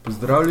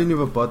Pozdravljeni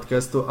v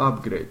podcastu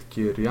Upgrade,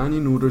 kjer Jan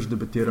in Uroš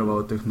debatirava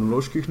o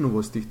tehnoloških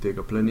novostih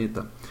tega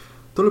planeta.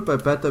 Tole pa je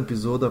 5.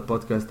 epizoda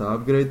podcasta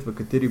Upgrade, v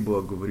kateri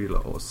bo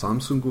govorila o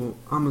Samsungu,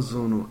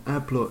 Amazonu,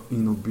 Appleu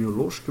in o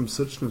biološkem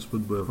srčnem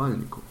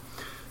spodbojevalniku.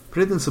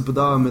 Preden se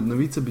podava med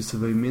novice, bi se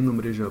v imenu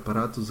mreže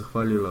Aparatu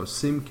zahvalila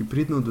vsem, ki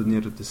pridno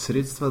donirate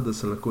sredstva, da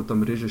se lahko ta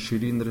mreža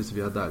širi in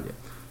razvija dalje.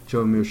 Če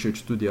vam je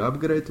všeč tudi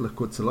Upgrade,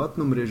 lahko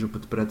celotno mrežo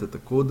podprete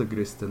tako, da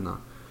greste na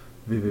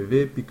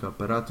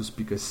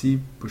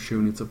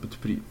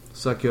www.aparatus.si/podpri.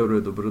 Vsak evro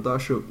je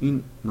dobrodošel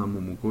in nam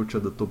omogoča,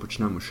 da to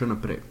počnemo še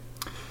naprej.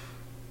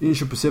 In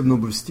še posebno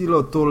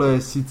obvestilo, tole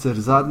je sicer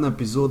zadnja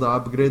epizoda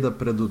Upgrade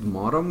pred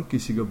odmorom, ki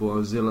si ga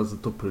bo vzela za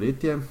to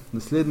poletje.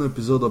 Naslednjo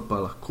epizodo pa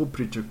lahko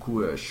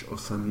pričakuješ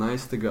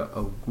 18.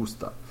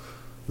 avgusta.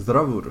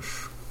 Zdravo,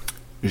 Uroš.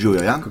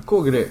 Živjo, Jan.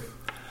 Kako gre?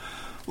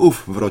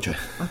 Vroče.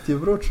 A ti je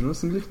vroče? No,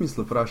 sem glih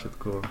mislil vprašati,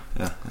 ko...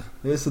 Ja.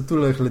 Jaz se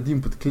tule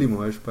hladim pod klimo,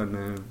 veš, pa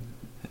ne...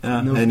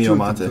 Ja, eni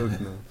omate.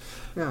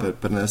 Ja.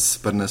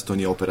 Pri nas to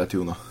ni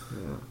operativno.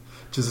 Ja.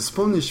 Če se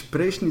spomniš,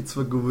 prejšnjič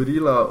sva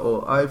govorila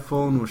o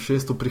iPhonu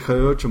 6, o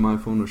prihajajočem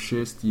iPhonu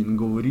 6 in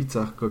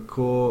govoricah,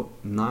 kako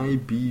naj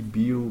bi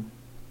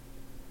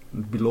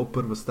bilo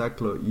prvo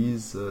steklo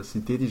iz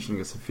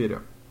sintetičnega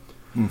safirja.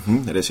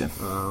 Res je.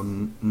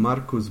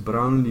 Marcus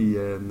Brownlee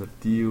je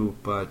naredil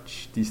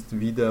pač tisti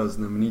video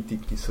znameniti,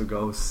 ki so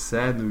ga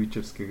vse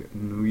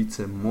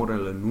novice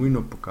morale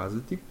nujno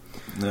pokazati.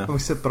 Ja.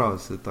 Vse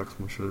prav, tako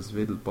smo šele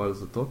zvedeli pol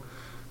za to.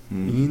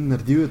 In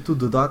naredil je tudi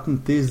dodaten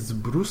test z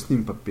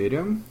brusnim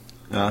papirjem.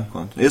 Ja,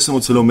 jaz sem mu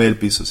celo mail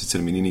pisal,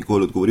 sicer mi ni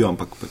nikoli odgovoril,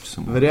 ampak pač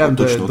sem verjam,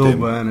 da je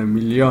dobo 1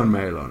 milijon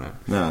mailov, ne?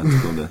 Ja,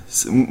 tako da,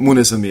 mu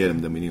ne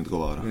zamerim, da mi ni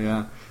odgovoril.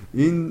 Ja,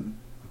 in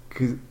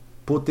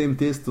po tem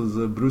testu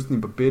z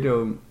brusnim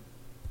papirjem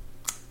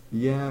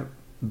je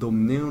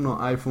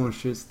domnevno iPhone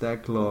 6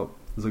 steklo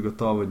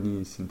zagotovo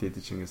ni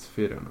sintetičnega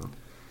safirja, no?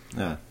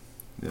 Ja,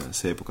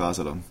 se je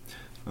pokazalo.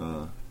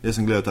 Jaz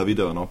sem gledal ta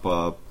video, no,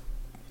 pa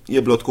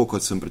je bilo tako,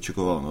 kot sem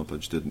pričakoval, no,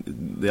 pač, da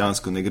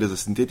dejansko ne gre za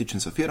sintetičen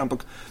safir,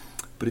 ampak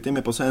pri tem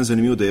je pa vseeno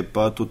zanimivo, da je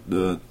pa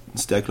tudi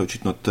steklo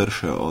očitno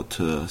trše od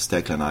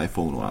stekla na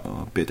iPhonu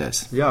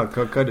 5S. Ja,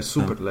 kar je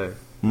super, le.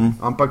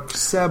 Ampak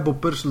vse bo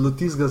prišlo do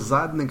tistega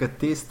zadnjega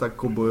testa,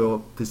 ko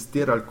bojo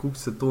testirali, kako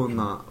se to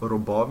na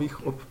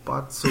robovih ob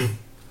padcu.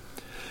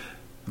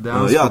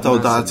 Ja, ta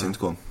udarci in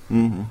tako.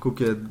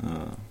 Kako je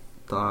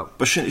ta...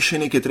 Pa še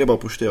nekaj treba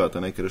upoštevati,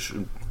 ne, ker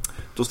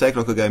to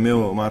steklo, ki ga je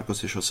imel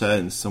Marcus, je še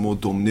vse samo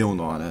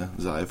domnevno, ne,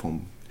 za iPhone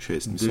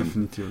 6. Mislim,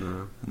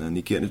 definitivno, ja.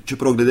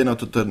 Čeprav glede na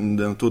to,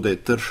 da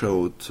je tršel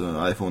od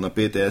iPhone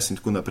 5S in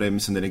tako naprej,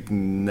 mislim, da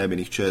ne bi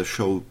nihče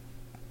šel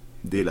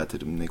delati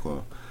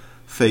neko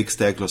fake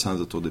steklo samo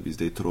zato, da bi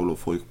zdaj trolil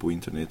folk po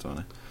internetu,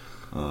 ne.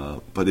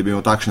 Pa da bi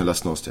imel takšne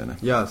lastnosti, ne.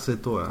 Ja, vse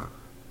to, ja.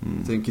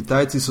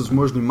 Kitajci so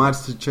zmožni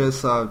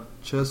marsičesa,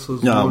 če so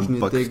zmožni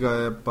tega,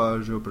 je pa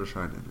že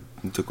vprašanje, ne.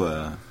 Tako je,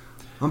 ja.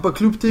 Ampak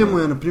kljub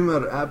temu je, na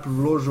primer, Apple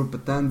vložil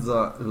patent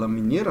za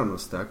laminirano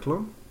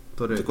steklo,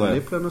 torej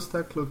lepljeno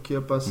steklo, ki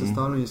je pa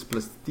sestavljeno iz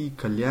plasti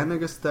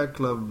kaljenega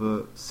stekla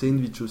v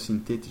sendviču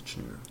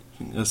sintetičnega.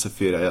 Ja,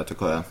 safirja, ja,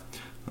 tako je.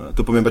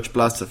 To pomeni pač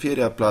plast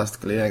safirja,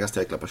 plast kaljenega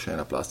stekla, pa še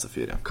ena plast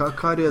safirja.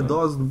 Kar je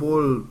dost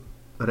bolj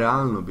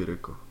realno, bi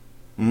rekel.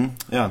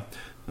 Ja,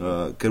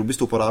 ker v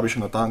bistvu uporabiš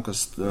na tank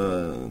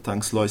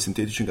sloj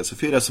sintetičnega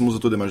safirja, samo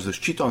zato, da imaš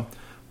zaščito,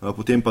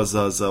 potem pa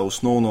za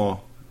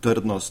osnovno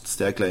trdnost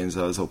stekla in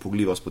za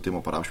upogljivost potem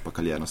uporabiš pa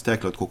kaljeno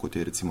steklo, tako kot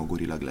je recimo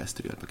Gorilla Glass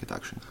 3 ali pa kaj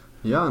takšen.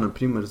 Ja, na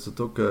primer,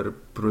 zato ker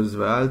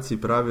proizvajalci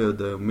pravijo,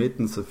 da je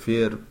umeten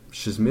safir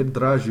še zmer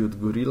dražji od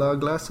Gorilla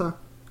Glassa,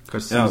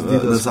 kar se mi zdi,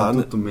 da so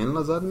tudi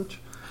omenila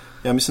zadnjič.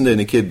 Ja, mislim, da je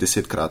nekje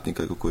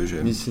 10-kratnik, kako je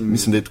že.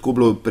 Mislim, da je tako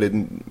bilo pred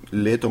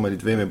letom ali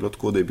dvema je bilo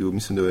tako, da je bil,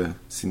 mislim, da je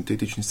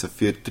sintetični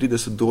safir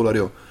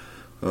 $30,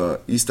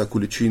 ista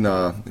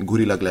količina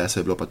Gorilla Glassa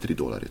je bilo pa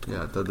 $3.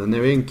 Ja, da ne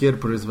vem,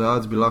 kjer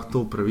proizvajalec bi lahko to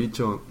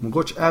upravičil.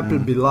 Mogoče Apple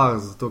bi lahko,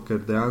 zato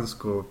ker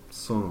dejansko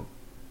so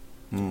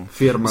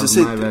firma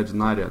z največ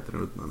denarja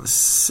trenutno.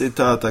 Se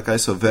kaj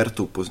so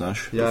Vertu,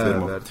 poznaš? Ja,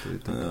 Vertu.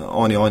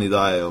 Oni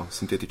dajejo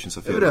sintetičen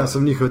safir. Ja,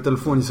 sem njihovi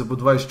telefoni so po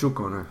 20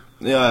 čukov, ne?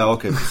 Ja,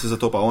 ok,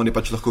 zato pa oni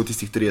pač lahko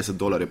tistih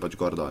 $30 pač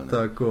gor dal, ne?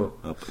 Tako.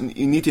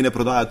 In niti ne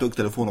prodaja toliko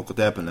telefonov kot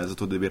Apple, ne?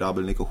 Zato da bi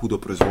rabili neko hudo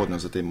proizvodnjo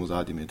za tem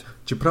vzadjem imeti.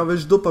 Čeprav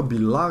veš, kdo pa bi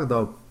lahko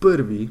dal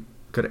prvi,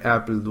 ker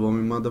Apple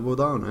dvomima, da bo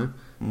dal, ne?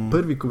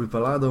 Prvi, ko bi pa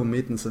lahko dal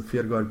umeten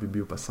safir gor, bi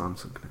bil pa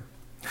Samsung, ne?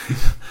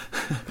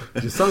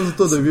 Že sam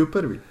zato, da bi bil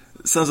prvi.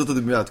 Sam zato, da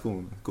bi imel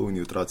tako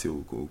oni otroci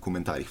v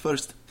komentarjih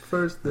first,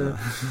 ja.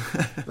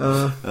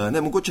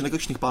 Ne, mogoče na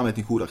kakšnih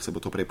pametnih urah se bo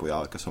to prej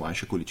pojavilo, ker so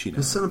manjše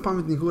količine. Se na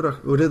pametnih urah,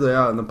 v redu,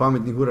 ja, na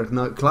pametnih urah,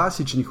 na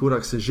klasičnih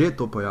urah se že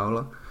to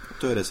pojavlja.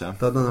 To je res, ja.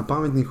 Tada na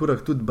pametnih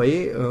urah tudi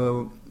baje,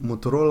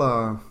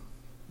 Motorola,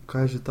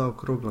 kaj je že ta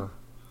okrogla?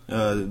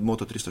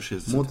 Moto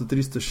 360. Moto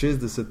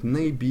 360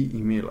 ne bi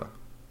imela.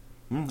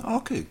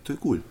 Ok, to je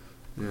cool.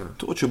 Ja.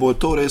 To, če bo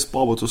to res,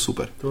 pa bo to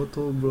super. To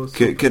bo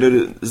super. Ker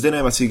zdaj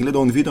ne vem, si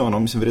gledal on video, no,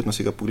 mislim, verjetno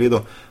si ga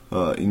pogledal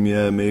in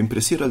me je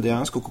impresiralo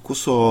dejansko,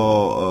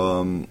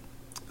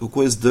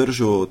 kako je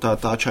zdržal ta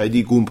Touch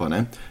ID gumba,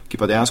 ne, ki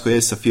pa dejansko je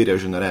iz safirja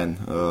že narejen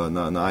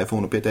na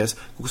iPhone 5S,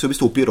 kako se je v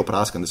bistvu upiral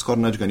praskan, da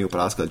skoraj nič ga ni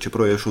upraskal,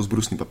 čeprav je šel z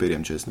brusnim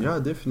papirjem čez. Ne. Ja,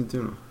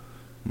 definitivno.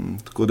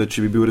 Tako da,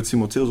 če bi bil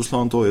recimo cel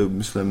zaslon, to je,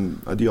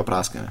 mislim, adijo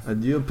praske. Ne.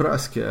 Adijo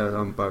praske,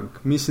 ampak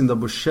mislim, da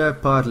bo še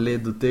par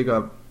let do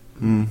tega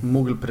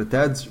mogli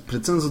preteči,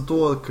 predvsem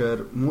zato,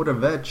 ker mora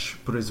več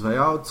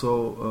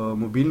proizvajalcev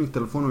mobilnih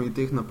telefonov in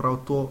teh naprav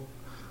to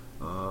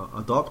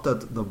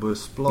adoptati, da bo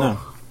sploh,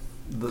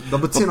 da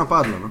bo cena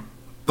padla. No?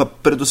 Pa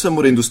predvsem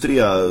mora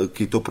industrija,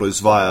 ki to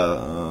proizvaja,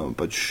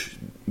 pač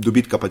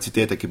dobiti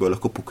kapacitete, ki bojo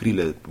lahko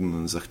pokrile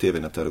zahteve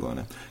na trgu.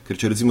 Ne? Ker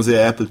če recimo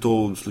zdaj Apple to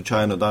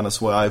slučajno da na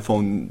svoj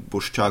iPhone,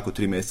 boš čakal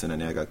 3 mesece na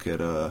njega, ker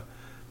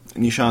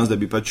ni šans, da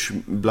bi pač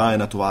bila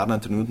ena tovarna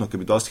trenutno, ki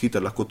bi dosti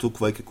hitro lahko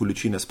toliko velike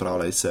količine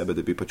spravila iz sebe,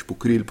 da bi pač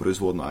pokrili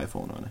proizvodno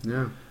iPhone. Ne?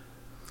 Yeah.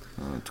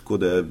 Tako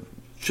da,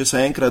 če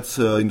se enkrat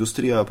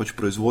industrija pač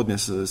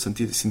proizvodnje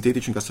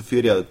sintetičnega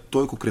safirja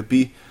toliko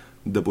krepi,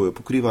 da bojo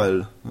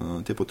pokrivali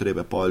te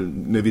potrebe, pa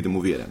ne vidim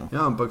uvire. No?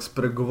 Ja, ampak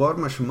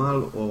spregovorimo še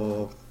malo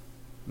o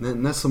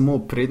ne samo o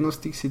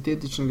prednostih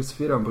sintetičnega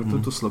safirja, ampak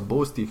tudi o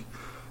slabostih.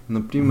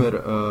 Naprimer,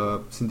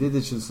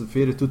 sintetični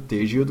safir je tudi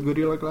težji od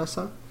Gorilla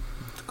Glassa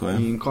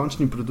in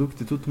končni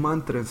produkt je tudi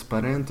manj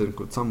transparenten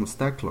kot samo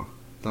steklo.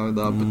 Tako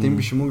da potem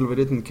bi še mogli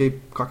verjetno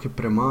kakšne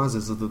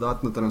premaze za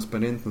dodatno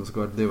transparentnost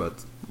gor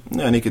devati.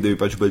 Ja, nekaj, da bi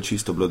pač bolj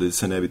čisto bilo, da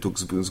se ne bi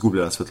tukaj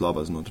zgubljala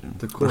svetloba znotraj.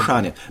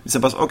 Vprašanje. Mislim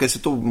pa, ok,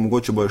 se to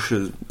mogoče bo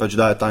še pač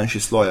daje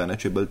tanjši sloj, ne?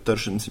 Če je bolj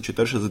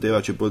trša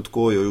zadeva, če je bolj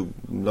tako,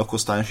 lahko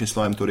s tanjšim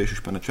slojem to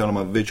rešiš, pa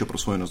načeloma večjo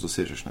prosojnost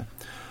dosežeš. Ne?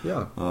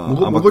 Ja,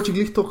 mogoče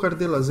glih to, kar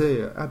dela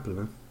zdaj Apple.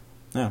 Ne?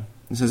 Ja,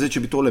 mislim, zdaj, če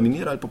bi to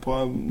laminirali,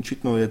 pa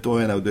očitno je to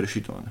ena od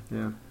rešitev.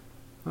 Ja,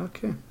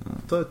 ok,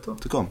 to je to.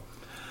 Tako.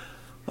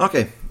 Ok,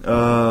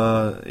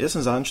 jaz sem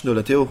zadnjič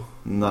doletel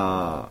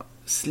na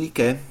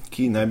slike,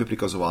 ki naj bi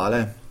prikazovale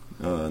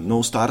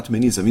nov start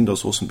meni za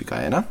Windows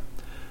 8.1.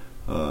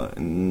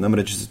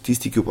 Namreč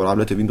tisti, ki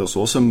uporabljate Windows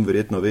 8,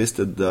 verjetno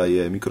veste, da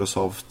je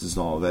Microsoft z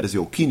novo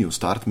verzijo ukinil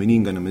start meni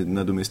in ga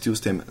nadomestil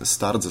s tem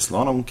start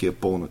zaslonom, ki je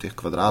polno teh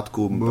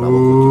kvadratkov,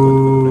 pravokotnikov in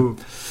tako naprej.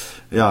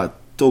 Ja,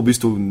 to v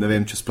bistvu ne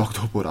vem, če sploh to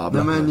uporablja.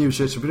 Na meni ni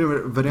všeč.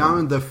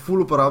 Verjamem, da je ful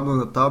uporabno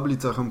na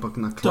tablicah, ampak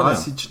na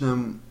klasičnem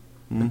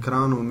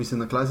ekranu, mislim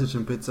na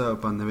klasičnem PC-u,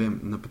 pa ne vem,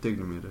 ne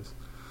potegne mi res.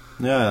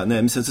 Ja,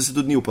 ne, mislim, da se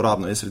tudi ni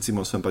uporabno. Jaz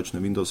recimo sem pač na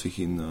Windowsih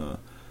in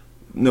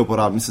ne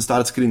uporabljam. Mislim,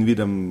 start screen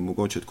vidim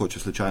mogoče tako, če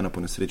slučajno po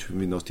nesreči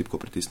Windows tipko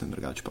pritisnem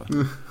drugače pa.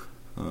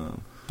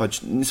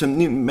 Pač,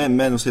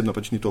 meni osebno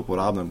pač ni to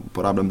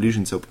uporabljam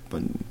bližnjice, pa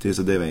te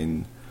zadeve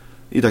in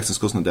itak sem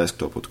skozi na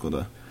desktopu, tako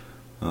da.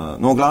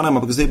 No, v glavnem,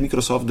 ampak zdaj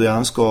Microsoft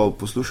dejansko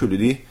poslušal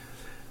ljudi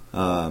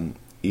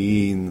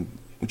in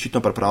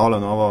očitno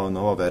pripravlja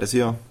novo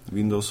verzijo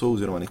Windowsov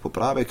oziroma nek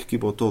popravek, ki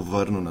bo to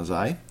vrnil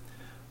nazaj.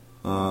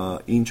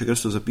 In če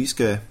greš v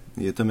zapiske,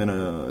 je tam en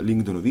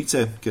link do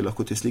novice, kjer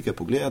lahko te slike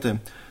pogledate.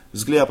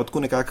 Zgleda pa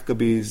tako nekako, da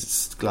bi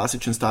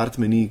klasičen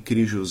start meni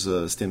križil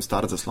s tem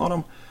start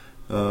zaslonom.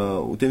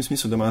 V tem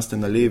smislu, da imate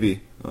na levi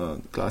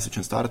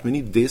klasičen start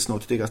meni, desno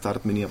od tega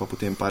start menija pa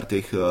potem par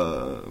teh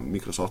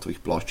Microsoftovih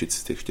ploščic,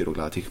 teh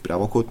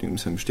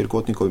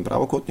štirikotnikov in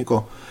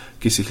pravokotnikov,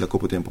 ki si jih lahko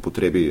potem po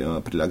potrebi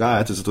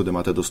prilagajate, zato da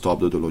imate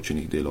dostop do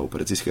določenih delov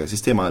operacijskega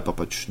sistema ali pa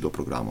pač do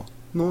programov.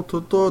 No,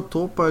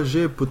 to pa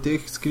že po teh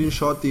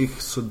screenshotih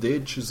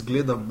sodeč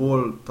zgleda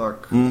bolj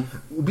tak.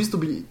 V bistvu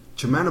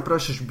če mene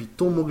vprašaš, bi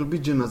to moglo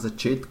biti že na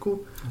začetku,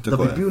 tako da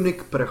bi bil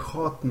nek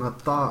prehod na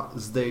ta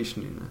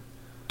zdajšnji, ne?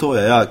 To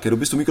je, ja, ker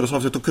v bistvu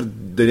Microsoft je to kar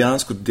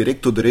dejansko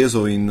direkt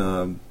odrezal in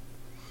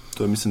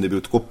to je, mislim, da je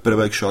bil tako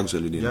prevelik šok za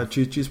ljudi. Ja,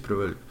 čist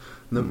prevelik.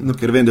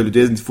 Ker vem, da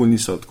ljudje ful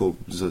niso tako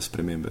za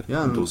spremembe,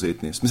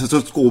 dovzetni. Mislim, da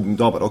je tako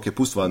dobro, ok,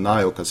 pustva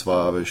najo, kad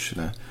sva veš,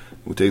 ne,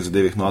 v teh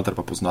zadevih noter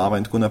pa poznava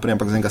in tako naprej,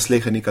 ampak z enega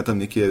slehernika tam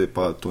nekje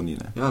pa to ni,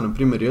 ne. Ja,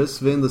 naprimer, jaz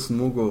vem, da sem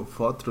mogel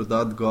fotro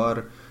dati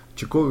gor,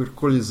 če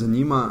kogarkoli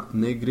zanima,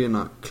 ne gre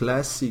na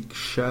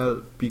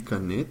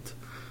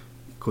classicshell.net,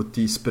 ko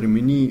ti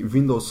spremeni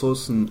Windows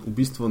 8 v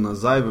bistvu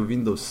nazaj v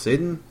Windows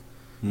 7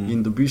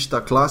 in dobiš ta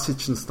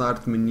klasičen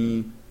start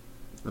meni,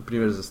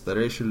 naprimer za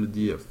starejše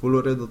ljudi je full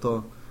uredu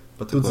to,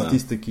 pa tudi za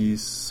tiste, ki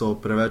so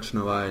preveč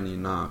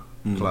navajeni na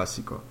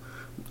klasiko.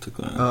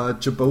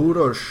 Če pa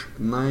Uroš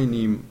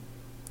najnim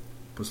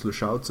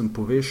poslušalcem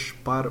poveš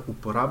par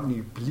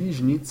uporabnih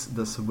bližnjic,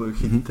 da se bojo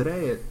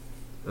hitreje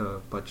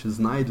pač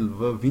znajdli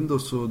v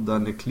Windowsu, da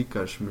ne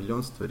klikaš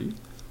milijon stvari.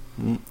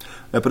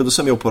 Ja,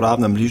 predvsem je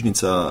uporabna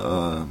bližnjica,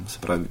 se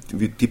pravi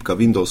tipka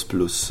Windows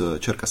plus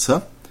črka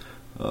S.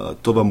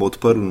 To vam bo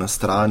odprlo na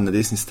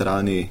desni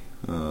strani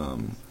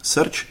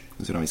search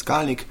oziroma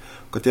iskalnik,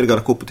 v katerega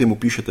lahko potem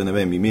upišete, ne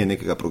vem, ime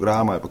nekega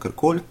programa ali pa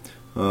karkoli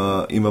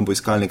in vam bo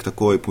iskalnik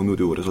takoj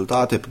ponudil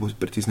rezultate,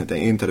 pritisnete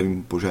enter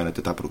in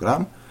poženete ta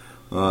program.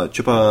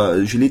 Če pa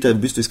želite v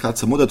bistvu iskati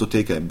samo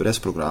datoteke brez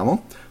programov,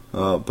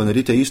 pa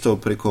naredite isto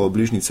preko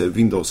bližnjice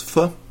Windows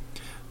F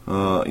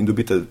in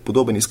dobite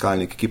podoben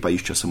iskalnik, ki pa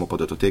išče samo po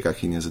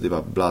datotekah in je zadeva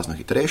blazno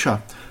hitrejša.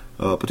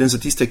 Potem za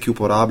tiste, ki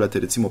uporabljate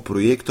recimo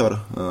projektor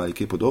ali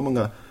kaj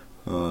podobnega,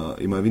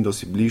 ima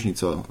Windows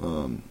bližnjico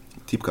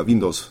tipka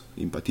Windows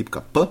in pa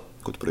tipka P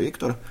kot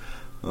projektor.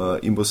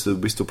 In boste v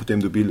bistvu potem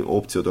dobili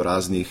opcijo do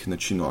raznih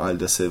načinov, ali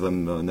da se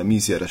vam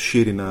namizje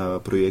razširi na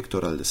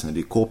projektor, ali da se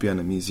naredi kopija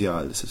namizja,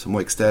 ali da se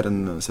samo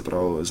ekstern, se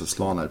pravi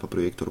zaslon ali pa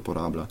projektor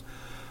uporablja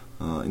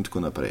in tako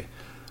naprej.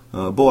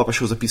 Bova pa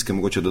še v zapiske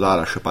mogoče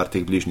dodala še par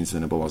teh bližnjic, da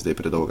ne bomo zdaj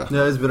predolga.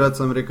 Ja, jaz bi rad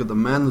sam rekel, da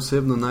meni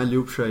osebno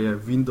najljubša je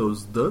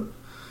Windows D,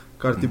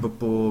 kar ti pa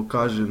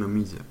pokaže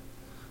namizje.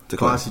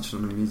 Klasično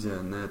namizje,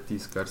 ne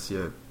tisto, kar si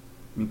je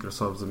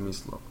Microsoft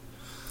zamislil.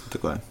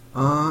 Tako je.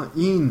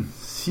 In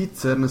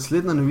sicer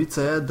naslednja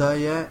novica je, da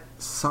je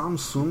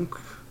Samsung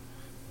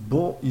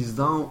bo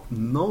izdal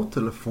nov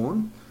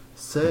telefon,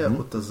 se je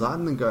od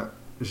zadnjega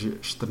že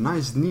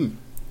 14 dni.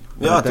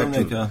 Ja, to je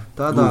nekaj,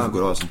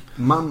 grozen.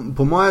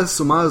 Po moje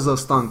so malo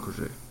zaostanku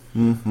že.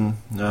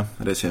 Ja,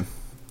 res je.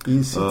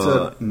 In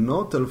sicer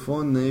nov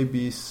telefon naj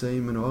bi se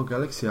imenoval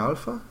Galaxy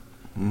Alpha.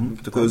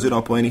 Tako je,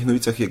 oziroma po enih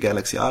novicah je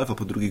Galaxy Alpha,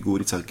 po drugih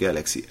govoricah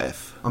Galaxy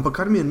F. Ampak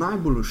kar mi je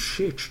najbolj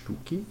všeč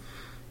tukaj,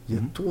 je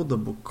to, da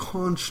bo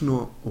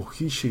končno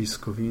ohišje iz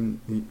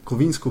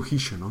kovinsko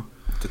hiše, no?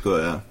 Tako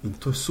je, ja. In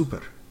to je super.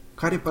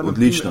 Kar je pa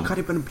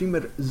na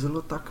primer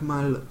zelo tak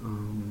mal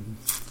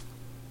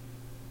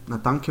na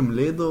tankem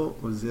ledu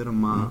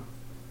oziroma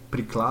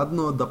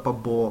prikladno, da pa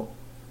bo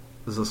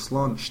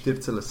zaslon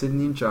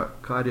 4,7 inča,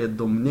 kar je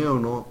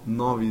domnevno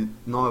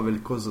nova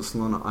velikost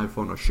zaslona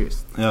iPhone 6.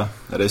 Ja,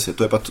 res je,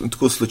 to je pa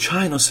tako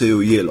slučajno se je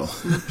ujelo.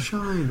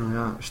 Slučajno,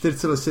 ja.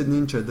 4,7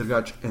 inča je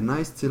drugač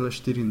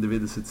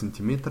 11,94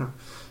 cm,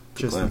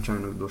 če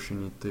slučajno kdo še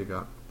ni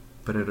tega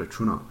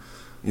preračunal.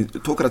 In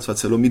tokrat sva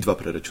celo midva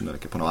preračunala,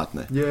 ki je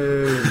ponovadi ne.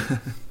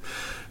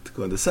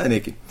 Tako da saj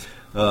neki.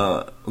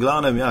 V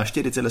glavnem, ja,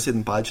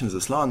 4,7 palčen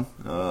zaslon,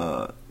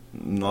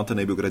 noter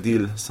naj bi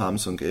gradil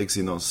Samsung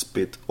Exynos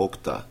 5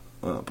 Octa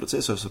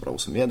procesor, se pravi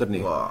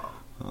 8-jedrni.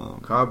 Wow.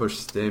 Kaj boš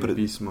s tem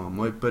pismo?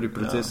 Moj prvi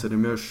procesor je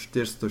imel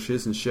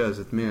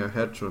 466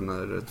 MHz na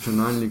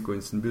računalniku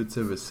in sem bil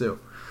cel vesel.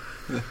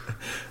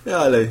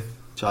 Ja, lej,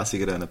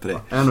 časi gre naprej.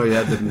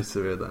 Enojedrni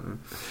seveda. Ne?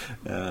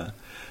 Ja.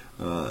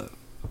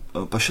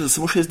 Pa še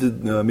samo 6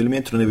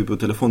 mm ne bi bil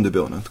telefon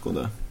debel, ne? Tako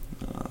da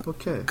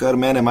kar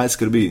mene malo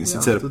skrbi. In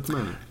sicer,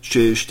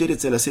 če je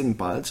 4,7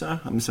 palca,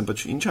 mislim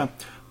pač inča,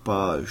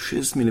 pa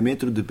 6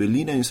 mm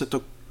debeline in vse to,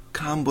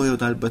 kam bojo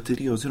dali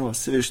baterijo, oziroma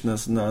se veš,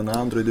 na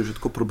Androidu je že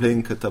tako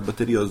problem, ker ta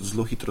baterijo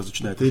zelo hitro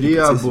začne.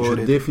 Baterija bo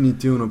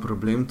definitivno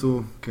problem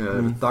tu, ker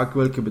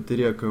tako velike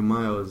baterije, ko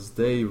imajo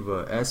zdaj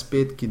v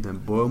S5, ki ne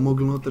bojo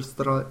mogli noter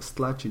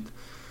stlačiti.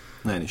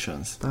 Ne, ni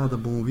šans. Da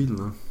bomo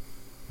videli.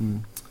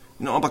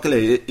 No, ampak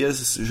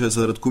jaz že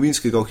zaradi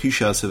kovinskega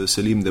ohišja se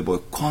veselim, da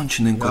bo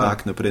končen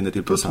korak naprej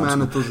naredil po Samsungu. To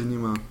mene to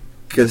zanima.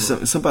 Ker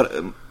sem pa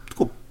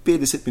tako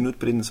 50 minut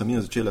preden sem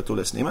začela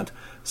tole snemati,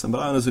 sem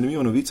bral eno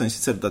zanimivo novico, in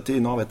sicer, da te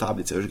nove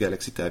tablice, veš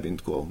Galaxy Tab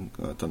in tako,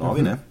 ta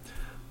novi,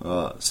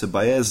 se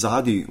baje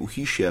zadnji v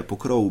hišje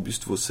pokrov v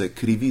bistvu se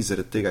krivi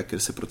zaradi tega, ker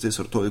se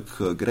procesor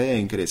toliko greje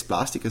in ker je iz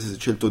plastike, se je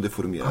začel to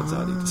deformirati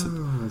zadnji.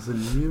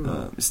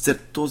 Zanimivo. Sicer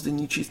to zdaj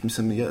ni čist,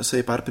 mislim,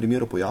 se je par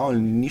primerov pojavilo,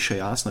 ni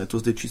še jasno, je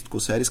to zdaj čist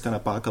kot serijska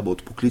napaka, bo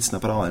odpoklic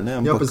naprava ali ne.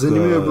 Ampak, ja, pa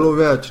zanimivo je bilo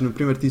več,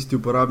 naprimer tisti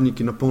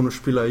uporabniki na polno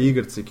špilajo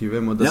igrice, ki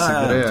vemo, da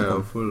se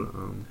grejejo ful.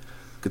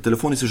 Ker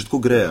telefoni se že tako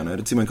grejo, ne?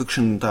 Recimo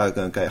kakšen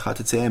kaj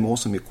HTC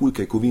M8 je cool,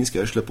 kaj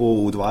kovinski, veš, lepo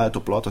udvaja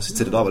toploto,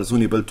 sicer dobro,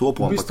 zunaj bolj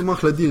topo, ampak v bistvu ima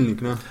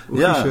hladilnik, ne?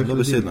 Ja,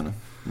 dobesedno, ne.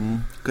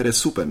 Kar je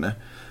super, ne.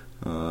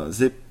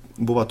 Zdaj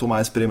bova to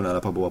malo spremljala,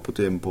 pa bova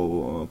potem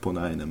po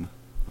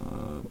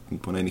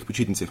najnih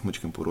počitnicah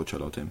mačkem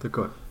poročala o tem.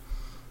 Tako je.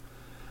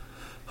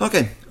 Ok,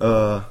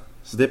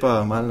 zdaj pa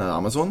malo na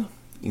Amazon,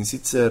 in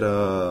sicer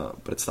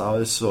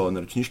predstavili so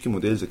naročniški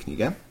model za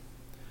knjige.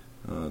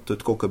 To je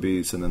tako, ko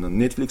bi se na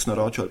Netflix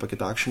naročil ali pa kaj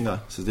takšnega,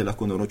 se zdaj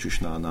lahko naročiš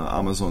na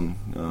Amazon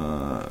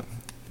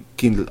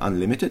Kindle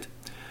Unlimited,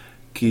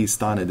 ki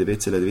stane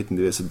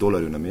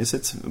 $9,99 na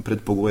mesec.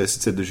 Predpogoj je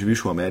sicer, da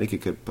živiš v Ameriki,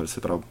 ker se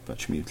pravi,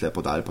 pač mi tle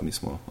podali, pa mi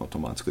smo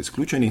avtomatsko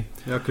izključeni.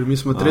 Ja, ker mi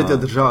smo tretja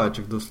država,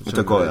 če kdo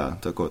slučajno. Tako, ja,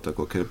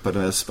 tako, ker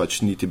pri nas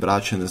pač niti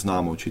brače ne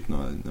znamo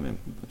očitno, ne vem,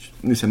 pač,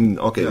 nisem,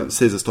 ok, ja.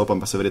 Se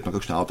zastopam, pa se verjetno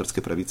kakšne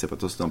avtorske pravice, pa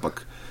to so,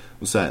 ampak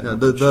vse.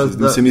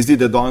 Ja, se mi zdi,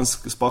 da danes,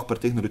 sploh pri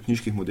teh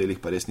naročniških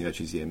modelih, pa res ni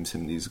več izjem,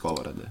 mislim, ni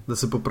izgovora. Da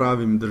se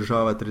popravim,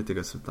 država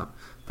tretjega sveta.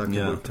 Tak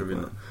je bolj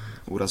pravilno.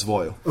 V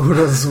razvoju. V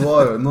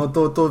razvoju, no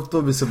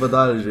to bi se pa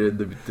dali že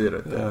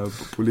debitirati. Ja,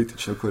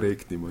 politično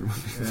korektni moramo.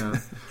 Ja.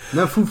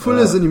 Ne, ful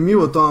je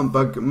zanimivo to,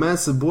 ampak meni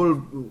se bolj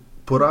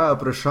poraja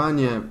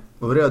vprašanje,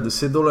 vrejo,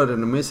 $10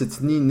 na mesec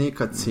ni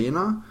neka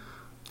cena,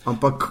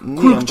 ampak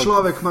koliko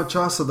človek ima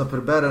časa, da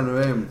prebere, ne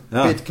vem,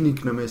 5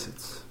 knjig na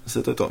mesec.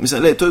 Vse to je to.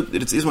 Mislim,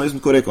 jaz sem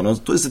tako rekel, no,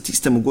 to je za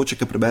tiste mogoče,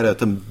 ki preberejo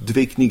tam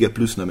 2 knjige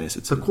plus na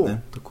mesec.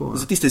 Tako.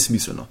 Za tiste je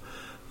smiselno.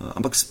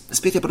 Ampak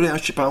spet je problem,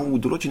 če pa v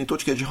določeni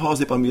točki že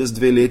zdaj pa mi jaz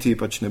 2 leti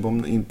pač ne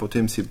bom in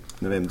potem si,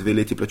 ne vem, 2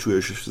 leti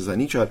plačuješ za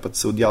nič, ali pa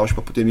se odjaviš,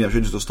 pa potem nimaš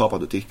več dostopa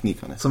do teh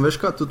knjig. Sam veš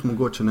kaj tudi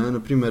mogoče, ne?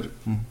 Naprimer,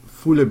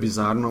 ful je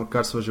bizarno,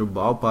 kar sva že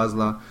oba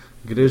opazila,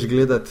 greš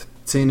gledat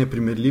cene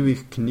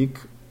primerljivih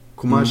knjig,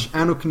 ko imaš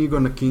eno knjigo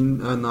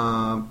na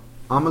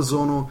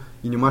Amazonu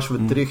in imaš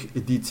v 3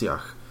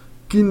 edicijah.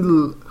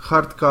 Kindle,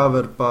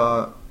 hardcover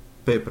pa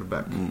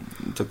paperback.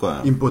 Tako je.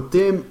 In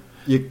potem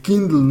je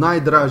Kindle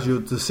najdražji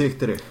od vseh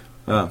 3.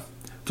 Ja.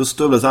 To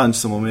je bilo zadnjič,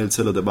 smo imeli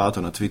celo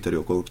debato na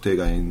Twitterju okrog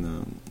tega in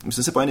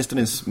mislim, se po eni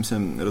strani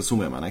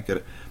razumemo,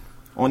 ker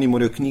oni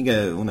morajo knjige,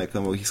 ki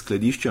jih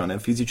skladiščijo,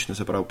 fizične,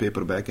 se pravi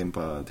paperback in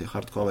pa te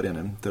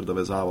hardcoverje, trdo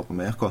vezavo pa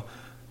mehko,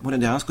 morajo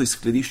dejansko iz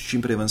skladišč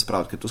čim prej ven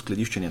spraviti, ker to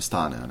skladiščenje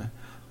stane.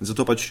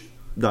 Zato pač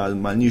da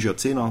malo nižjo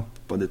ceno,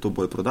 pa da to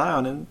bolj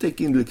prodajo. Te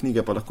Kindle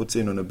knjige pa lahko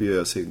ceno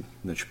nabijajo, se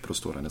neč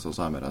prostora ne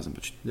zauzame, razen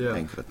pač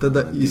enkrat.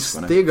 Teda iz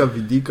tega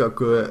vidika,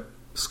 ko je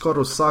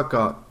skoraj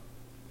vsaka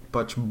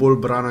pač bolj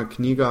brana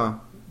knjiga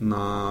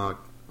na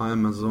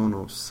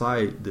Amazonu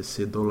vsaj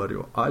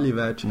 $10 ali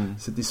več,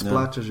 se ti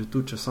splača že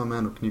tu, če samo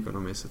eno knjigo na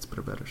mesec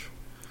prebereš.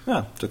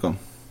 Ja, tako.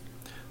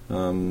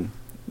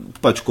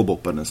 Pač ko bo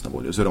prnes na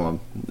voljo, oziroma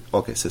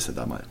se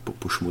da malo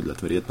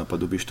pošmudljati, verjetno pa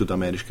dobiš tudi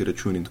ameriški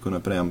račun in tako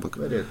naprej, ampak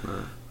verjetno,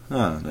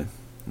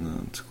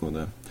 tako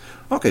da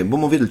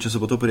bomo videli, če se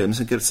bo to prijeli.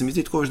 Mislim, ker se mi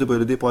zdi tako, da bojo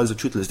ljudje pa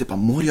začutili, zdaj pa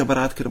morajo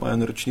brati, ker imajo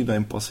naročnino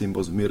in pa se jim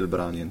bo zamerili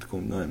branje in tako,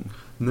 ne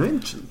vem.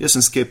 Jaz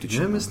sem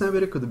skeptičen. Jaz ne bi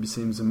rekel, da bi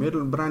se jim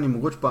zamerili branje,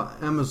 mogoče pa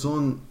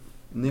Amazon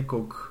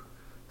nekako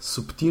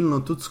subtilno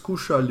tudi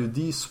skuša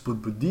ljudi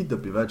spodbuditi, da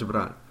bi več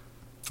brali.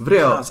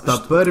 Vrejo, ta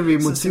prvi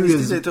motiv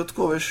je... Zdaj to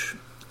tako, veš,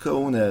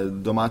 kao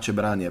domače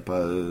branje, pa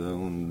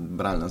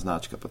bralna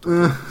značka, pa to.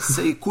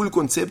 Sej cool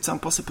koncept, sam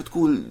pa se pa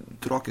tako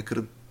troke,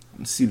 ker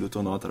silo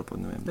to noter, pa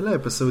ne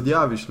vem. Pa se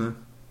odjaviš, ne?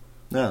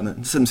 Ja, ne,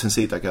 sem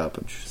se itak,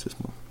 pač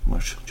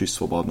imaš čisto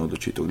svobodno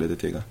odločitev glede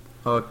tega.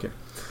 Ok.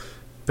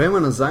 Pejmo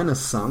nazaj na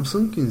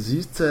Samsung in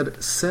sicer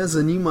se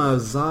zanimajo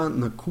za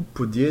nakup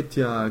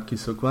podjetja, ki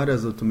se ukvarja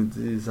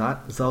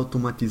z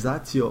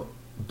avtomatizacijo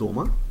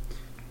doma,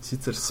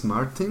 sicer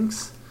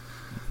SmartThings.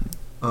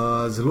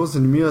 Zelo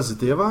zanimiva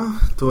zadeva,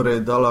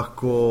 torej da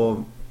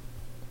lahko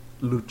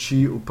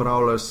luči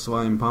upravljaš s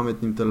svojim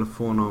pametnim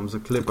telefonom,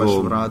 zaklepaš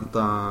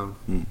vrata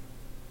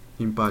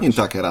in pač... In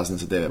take razne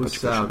zadeve.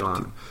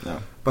 Ja.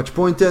 Pač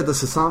point je,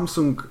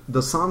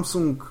 da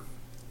Samsung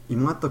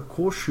ima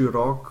tako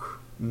širok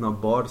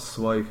nabor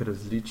svojih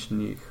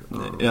različnih...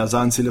 Ja,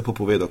 zanj si lepo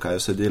povedal, kaj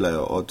vse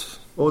delajo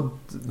od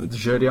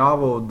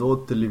žerjavov do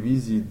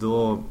televizij,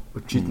 do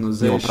očitno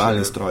zdaj še...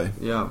 Pralni stroj.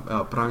 Ja,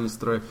 pralni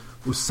stroj.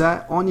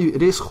 Vse, oni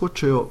res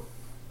hočejo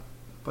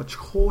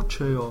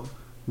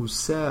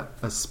vse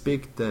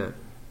aspekte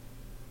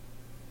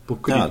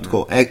pokriti. Ja,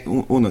 tako,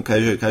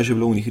 kaj je že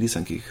bilo v njih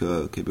risankih,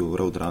 ki je bil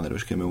Roadrunner,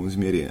 veš, ki je imel v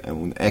zmeri,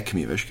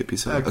 Acme, veš, ki je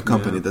pisal, a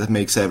company that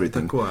makes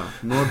everything. Tako je,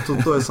 no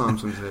to je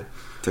Samsung zdaj.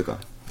 Tako.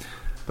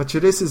 Pa če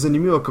res je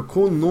zanimivo,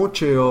 kako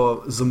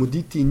nočejo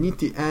zamuditi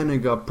niti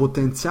enega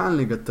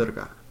potencialnega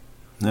trga.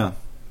 Ja,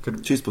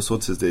 čist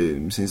posod se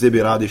zdaj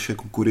bi radi še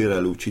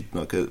konkurirali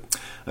očitno, ker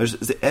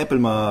zdaj Apple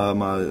ima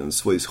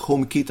svoj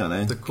HomeKit,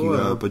 ki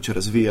ga pač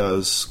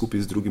razvija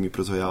skupaj z drugimi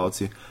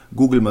proizvajalci.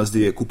 Google ima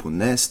zdaj je kupil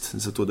Nest,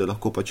 zato da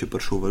lahko pač je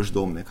prišel vaš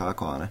dom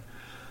nekako,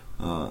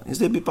 in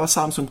zdaj bi pa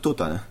Samsung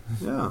tudi,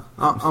 Ja,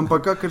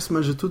 ampak ker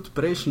smo že tudi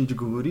prejšnjič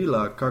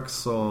govorila, kako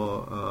so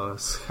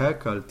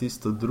shekali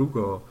tisto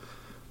drugo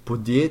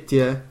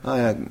podjetje,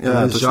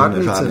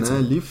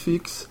 žarnice,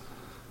 Leafix.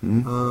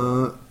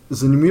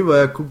 Zanimivo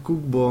je, kako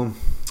bo,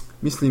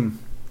 mislim,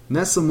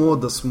 ne samo,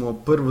 da smo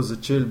prvo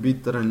začeli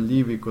biti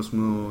ranljivi, ko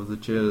smo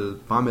začeli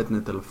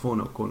pametne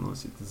telefone okoli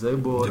nositi, zdaj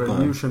bo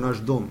ranljiv še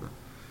naš dom.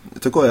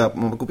 Tako je,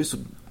 ampak v bistvu,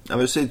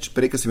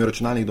 prej, ko si imel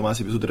računalnik doma,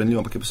 si bil tudi ranljiv,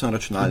 ampak je bil samo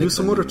računalnik. Je bil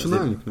samo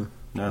računalnik, ne?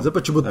 Ja. Zdaj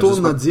pa, če bo to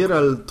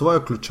nadzirali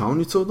tvojo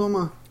ključavnico v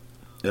doma?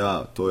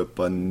 Ja, to je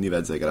pa ni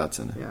več za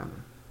igrace, ne? Ja.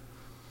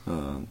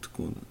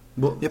 Tako,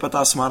 je pa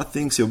ta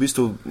SmartThings, je v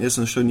bistvu, jaz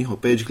sem šel njihov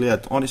page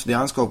gledati, oni so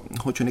dejansko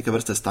hočejo neke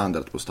vrste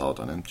standard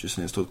postaviti, če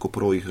sem jaz to tako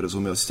prav jih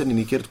razumel. Sicer ni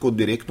nikjer tako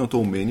direktno to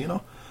omenjeno,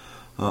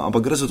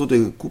 ampak gre za to, da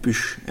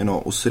kupiš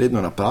eno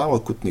osrednjo napravo,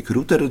 kot nek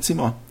router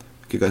recimo,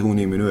 ki ga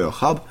oni imenujejo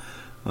hub,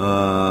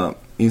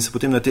 in se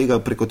potem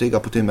preko tega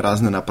potem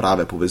razne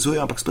naprave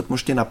povezujejo, ampak spet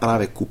moš te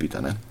naprave kupiti,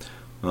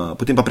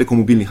 potem pa preko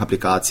mobilnih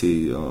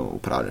aplikacij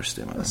upravljaš s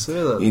tem.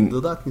 Seveda,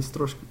 dodatni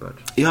stroški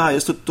pač. Ja,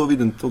 jaz tudi to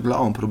vidim, to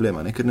glavno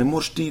problema, ker ne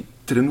moreš ti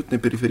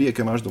trenutne periferije,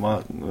 ki imaš doma,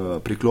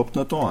 priklopiti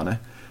na to,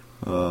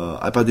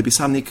 ali pa da bi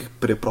sam nek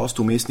preprost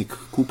umestnik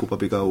kupil, pa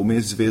bi ga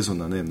vmes zvezal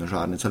na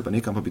žarnic ali pa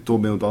nekam, pa bi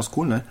to imel dosti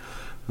cool,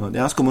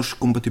 dejansko moraš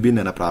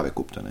kompatibilne naprave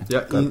kupiti.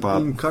 Ja,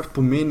 in kar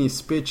pomeni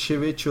spet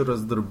še večjo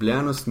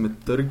razdrobljenost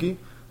med trgi,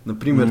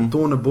 naprimer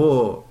to ne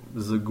bo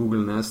z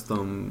Google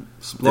Nestom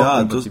sploh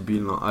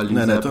kompatibilno.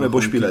 Ne, to ne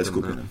bo špila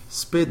skupine.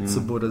 Spet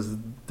se bo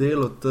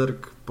razdelo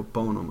trg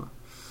popolnoma.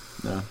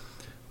 Ja.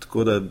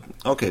 Tako da,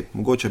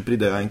 mogoče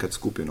pridejo enkrat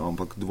skupino,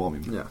 ampak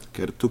dvomim. Ja.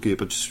 Ker tukaj je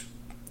pač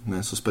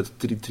ne, so spet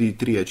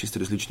trije čisto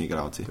različni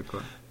igralci.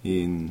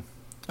 In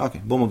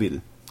bomo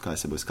videli, kaj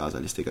se bo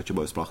izkazali iz tega, če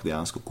bojo sploh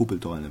dejansko kupili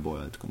to ali ne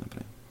bojo in tako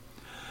naprej.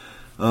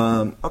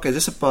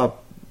 Zdaj se pa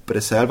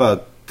preselva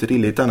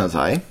 3 leta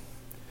nazaj,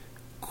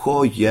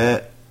 ko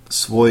je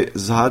svoj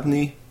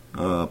zadnji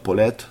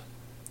polet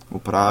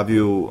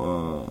upravil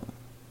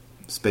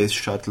Space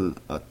Shuttle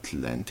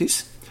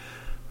Atlantis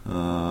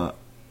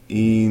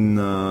in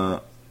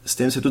s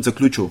tem se je tudi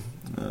zaključil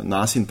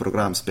NASIN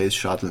program Space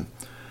Shuttle,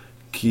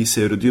 ki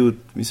se je rodil,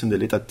 mislim, da je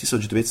leta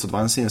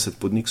 1972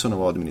 pod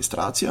Nixonovo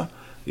administracijo.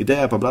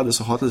 Ideja pa bila, da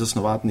so hoteli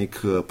zasnovati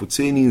nek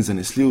poceni in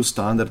zanesljiv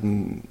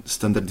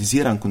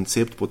standardiziran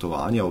koncept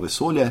potovanja v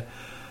vesolje,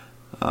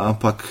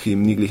 ampak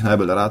jim ni glih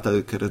najbolj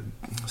ratalo, ker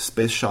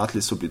Space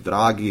Shuttle so bili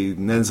dragi,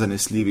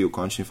 nezanesljivi, v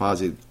končni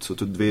fazi so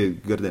tudi 2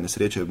 grde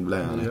nesreče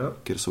bile,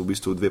 kjer so v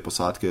bistvu 2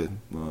 posadke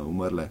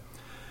umrle.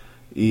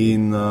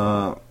 In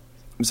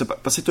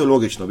pa se to je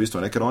logično, v bistvu,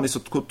 ker oni so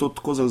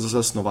tako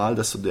zasnovali,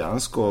 da so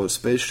dejansko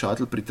Space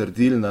Shuttle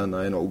pritrdili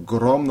na eno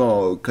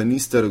ogromno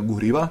kanister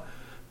goriva,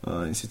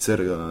 in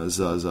sicer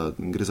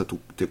gre za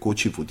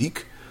tekoči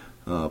vodik,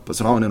 pa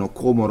zraven eno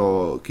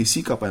komoro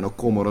kisika, pa eno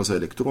komoro za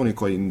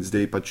elektroniko in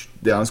zdaj pač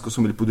dejansko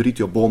so imeli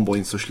podritijo bombo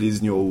in so šli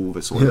z njo v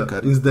vesolje.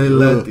 In zdaj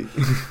leti.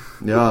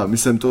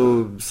 Mislim,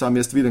 to sam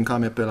jaz vidim,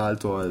 kam je pelal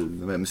to,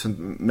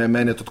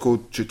 meni je to tako,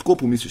 če tako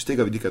pomisliš,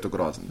 tega vidika je to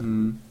grozno.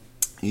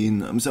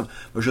 In mislim,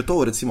 že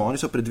to, recimo, oni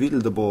so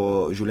predvideli, da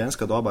bo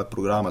življenjska doba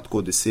programa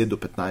tako 10 do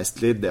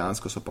 15 let,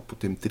 dejansko so pa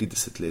potem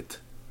 30 let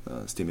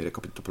s temi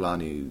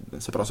rekapitulani,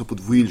 se pravi so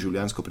podvojili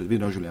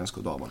predvideno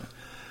življenjsko dobo. Ne.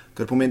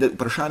 Ker pomeni, da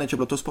vprašanje, če je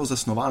bilo to sploh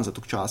zasnovan za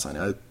toliko časa,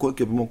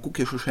 koliko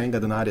je šlo še enega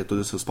denarja, to,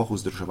 da se sploh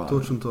vzdrževalo.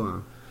 Točno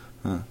to,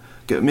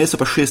 Imeli so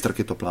pa 6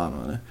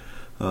 raketoplanov.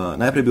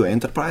 Najprej je bil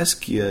Enterprise,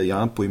 ki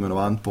je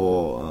poimenovan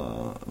po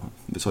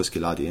vesoljski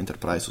ladji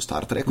Enterprise v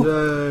Star Treku.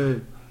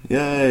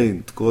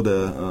 Tako da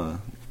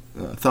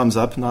thumbs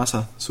up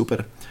NASA,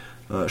 super.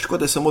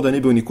 Škoda je samo, da ni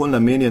bil nikoli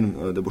namenjen,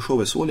 da bo šel v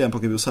vesolje,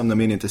 ampak je bil sam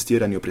namenjen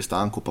testiranju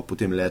pristanku, pa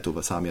potem letu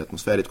v sami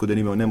atmosferi, tako da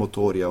ni imel ne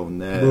motorjev,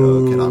 ne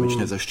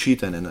keramične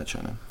zaščite, ne nič.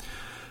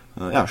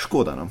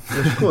 Škoda.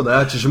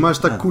 Škoda, če že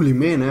imaš tak cool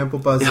ime,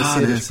 pa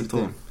zasedeš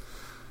to.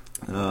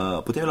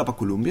 Potem je bila pa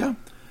Columbia.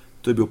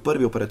 To je bil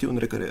prvi operativni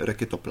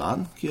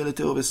raketoplan, ki je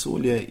letel v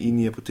vesolje in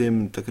je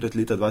potem takrat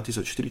leta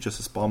 2003, če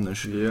se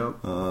spomniš,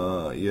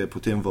 je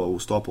potem v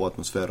vstopu v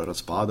atmosfero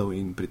razpadal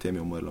in pri tem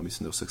je umrlo,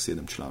 mislim, da vseh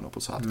 7 članov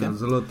posadke.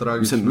 Zelo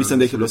tragično. Mislim,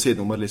 da jih je bilo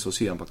 7, umrli so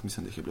vsi, ampak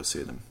mislim, da jih je bilo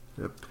 7.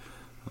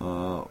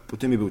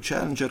 Potem je bil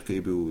Challenger,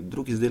 ki je bil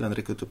drugi izdelan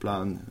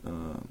raketoplan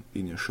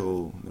in je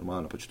šel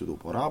normalno pač tudi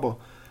v uporabo.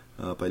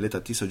 Pa je leta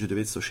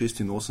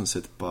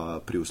 1986 pa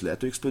pri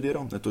vzletu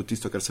eksplodiral. To je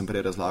tisto, kar sem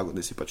prej razlagal,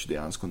 da si pač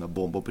dejansko na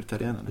bombo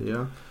pritarjen.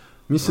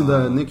 Mislim, da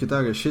je nekaj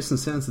takega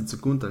 76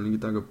 sekund ali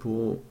nekaj takega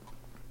po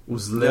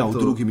vzletu.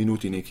 V drugi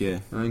minuti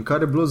nekje. In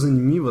kar je bilo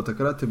zanimivo,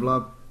 takrat je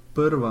bila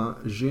prva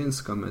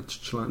ženska med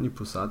člani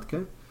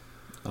posadke.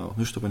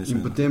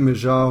 In potem je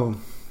žal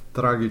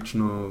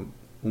tragično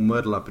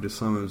umrla pri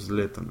samem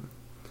vzletu.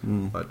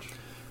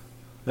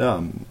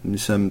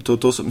 Mislim,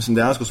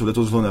 dejansko so bile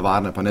to zelo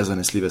nevarne, pa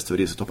nezanesljive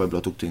stvari, zato pa je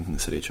bila tukaj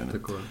nesreča.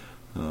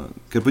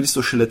 Ker po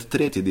bistvu šele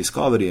tretji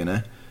Discovery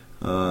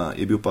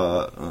je bil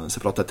pa, se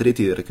pravi ta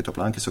tretji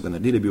raketoplan, ki so ga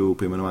naredili, je bil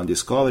poimenovan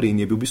Discovery in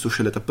je bil v bistvu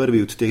šele ta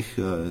prvi od teh,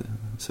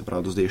 se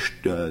pravi do zdaj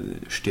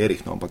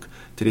 4, ampak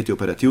tretji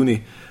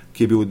operativni,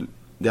 ki je bil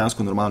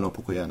dejansko normalno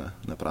upokojena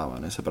naprava.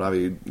 Se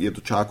pravi, je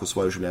dočakal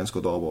svojo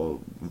življenjsko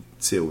dobo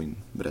cel in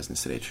brez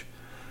nesreč.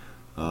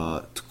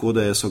 Tako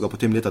da so ga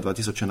potem leta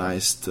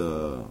 2011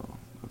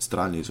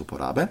 odstranili iz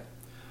uporabe.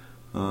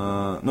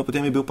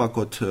 Potem je bil pa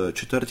kot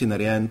 4.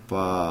 narejen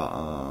pa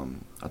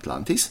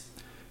Atlantis,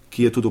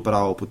 ki je tudi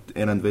upravil pod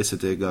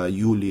 21.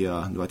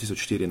 julija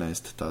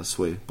 2014 ta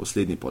svoj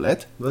poslednji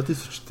polet.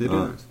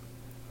 2014?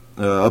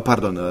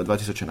 Pardon,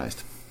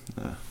 2011.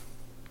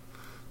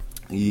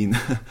 In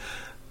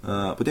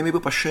potem je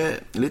bil pa še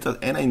leta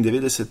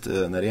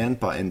 1991 narejen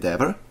pa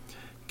Endeavour,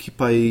 ki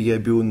pa je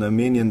bil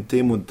namenjen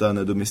temu, da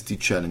nadomesti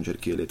Challenger,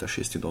 ki je leta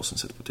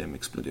 1986 potem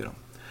eksplodiral.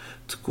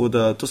 Tako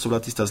da to so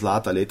bila tista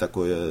zlata leta,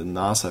 ko je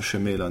NASA še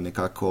imela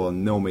nekako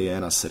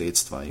neomejena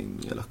sredstva in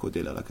je lahko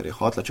delala, kar je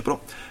hotela. Čeprav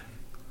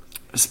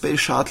Space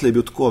Shuttle je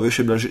bil tako,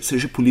 se je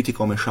že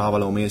politika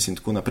omešavala vmes in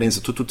tako naprej, in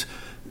zato tudi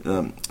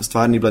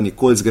stvar ni bila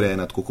nikoli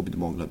zgrajena tako, kot bi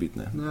mogla biti.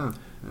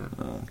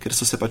 Ker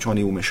so se pač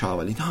oni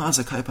umešavali.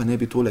 Zakaj pa ne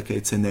bi tole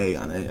kaj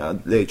ceneja?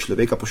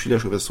 Človeka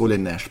pošiljaš v vesolje,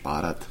 ne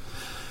šparat.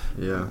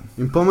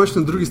 In pa imaš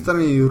na drugi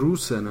strani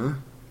Ruse,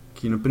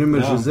 ki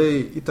naprimer že zdaj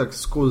itak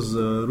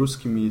skozi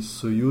ruskimi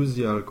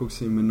sojuzi, ali kako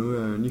se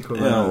imenuje njihove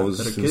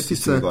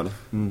raketice,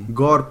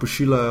 gor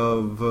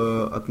pošiljajo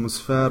v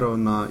atmosfero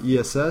na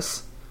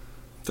ISS.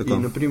 Tako.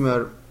 In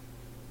naprimer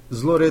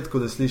zelo redko,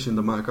 da slišim,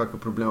 da imajo kakšno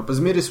problema. Pa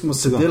zmeri smo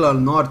se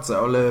delali norce,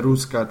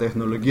 ruska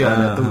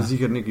tehnologija, to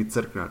vzihar nekaj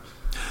crkne.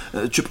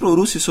 Čeprav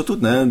Rusi so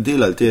tudi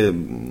delali te,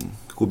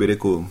 tako bi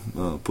rekel,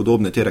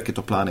 podobne te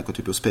raketoplane, kot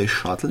je bil Space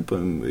Shuttle,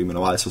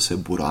 imenovali so se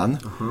Buran,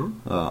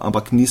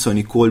 ampak niso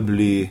nikoli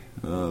bili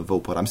v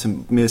uporabi.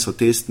 Imeli so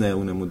testne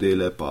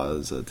modele,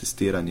 pa za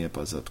testiranje,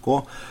 pa za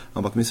tako,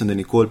 ampak mislim, da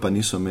nikoli pa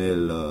niso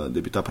imeli,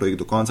 da bi ta projekt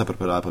do konca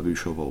pripeljali, pa bi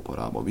šel v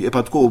uporabo. Je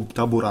pa tako,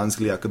 ta Buran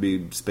zgleda, kot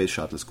bi Space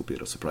Shuttle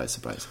skopiral,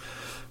 surprise.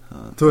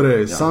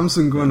 Torej,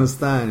 Samsung v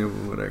nastajanju,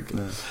 bomo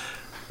rekli.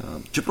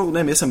 Čeprav,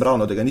 jaz sem bral,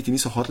 da ga niti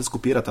niso hoteli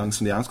skopirati,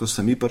 ampak dejansko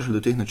so mi prišli do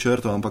teh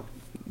načrtov, ampak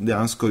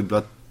dejansko je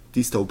bila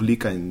tista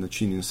oblika in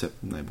način in vse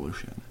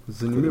najboljše.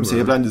 Zanimivo.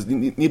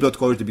 Ni bilo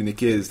tako, da bi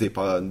nekje zdaj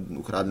pa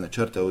ukradli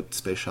načrte od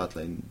Space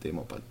Shuttle in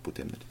demo pa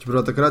potem narediti.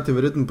 Čeprav takrat je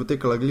verjetno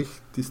potekala glih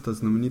tista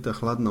znamenita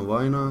hladna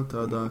vojna,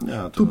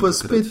 ja, tu pa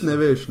spet ne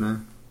veš, ne?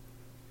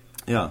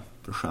 Ja,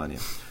 vprašanje.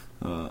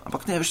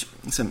 Ampak ne, veš,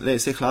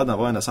 vse hladna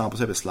vojna sama po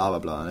sebi slava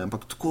bila, ne?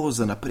 Ampak tako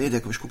za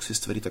napredek, veš, koliko se je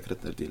stvari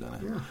takrat naredila.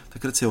 Ja.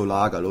 Takrat se je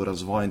vlagalo v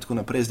razvoj in tako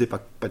naprej, zdaj pa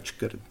pač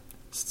kar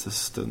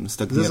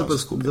stagnira.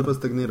 Zdaj pa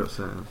stagnira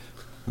vse.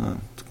 Ja,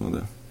 tako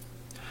da.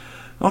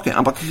 Okay,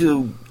 ampak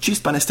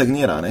čist pa ne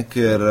stagnira, ne?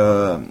 Ker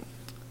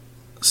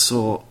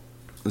so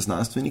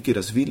znanstveniki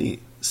razvili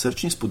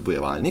srčni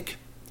spodbojevalnik,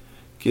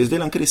 ki je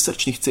izdelan kar iz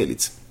srčnih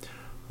celic.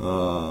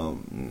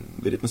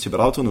 Verjetno si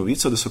bral to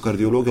novico, da so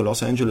kardiologi v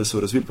Los Angelesu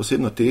razvili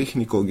posebno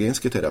tehniko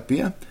genske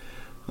terapije,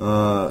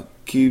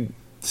 ki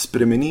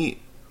spremeni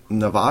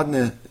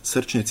navadne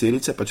srčne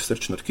celice, pač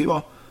srčno tkivo,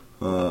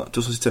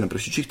 to so sicer na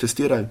prašičih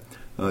testirali,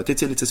 te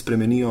celice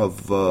spremenijo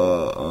v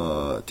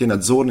te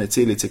nadzorne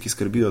celice, ki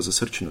skrbijo za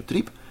srčni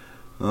utrip,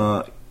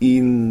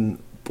 in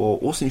po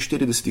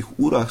 48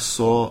 urah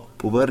so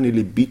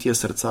povrnili bitje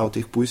srca v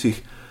teh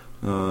pujsih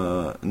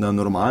na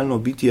normalno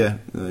bitje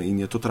in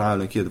je to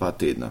trajalo nekje 2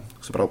 tedna.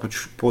 Se pravi, pač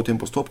po tem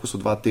postopku so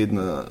 2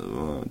 tedna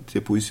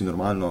te pujsi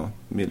normalno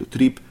imeli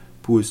utrip,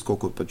 pujs,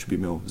 koliko pač bi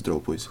imel zdrav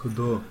pujs.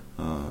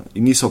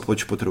 In niso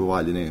pač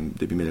potrebovali, ne,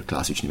 da bi imeli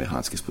klasični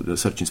mehanski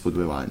srčni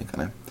spodbojevalnik.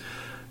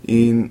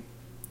 In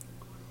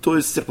to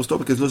je sicer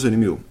postopek, ki je zelo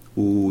zanimiv.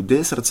 V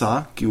del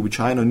srca, ki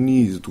običajno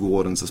ni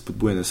odgovoren za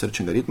spodbujanje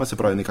srčnega ritma, se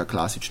pravi neka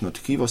klasično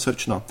tkivo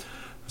srčno,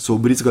 so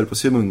vbrizgali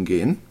poseben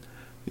gen,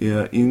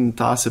 in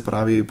ta se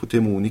pravi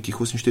potem v nekih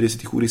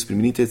 48 urih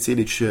spremeni te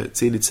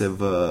celice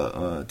v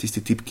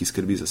tisti tip, ki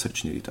skrbi za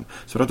srčni ritem.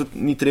 Se pravi,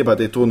 tudi ni treba,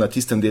 da je to na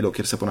tistem delu,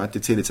 kjer se ponavadi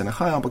te celice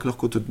nahajajo, ampak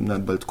lahko tudi na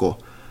bolj tako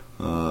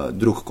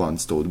drug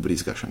konc to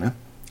odbrizgaš.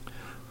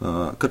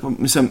 Kar pa,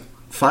 mislim,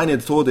 fajn je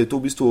to, da je to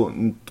v bistvu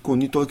tako,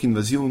 ni toliko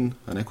invazivn,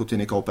 kot je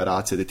neka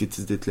operacija, da ti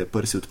zdaj tle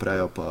prsi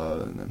odprejo, pa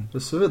ne.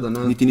 Seveda,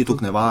 ne. Niti ni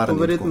toliko nevaren.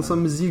 To verjetno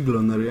samo z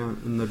iglo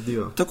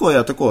naredijo. Tako,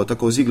 ja,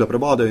 tako z iglo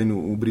prebodajo in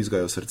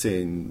ubrizgajo srce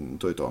in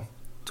to je to.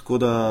 Tako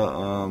da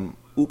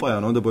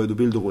upajo, no, da bojo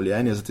dobili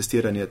dovoljenje za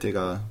testiranje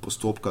tega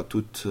postopka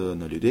tudi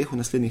na ljudeh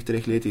v naslednjih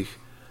 3 letih,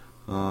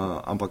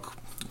 ampak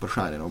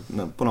vprašanje,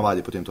 no, ponavadi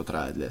potem to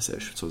traja dlje,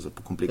 so za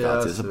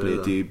komplikacije,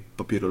 zapleti,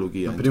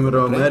 papirologija. Naprimer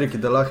v Ameriki,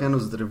 da lahko eno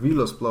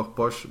zdravilo sploh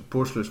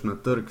pošleš na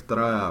trg,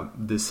 traja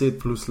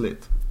 10+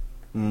 let.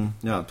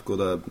 Ja, tako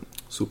da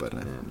super,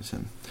 ne,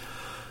 mislim.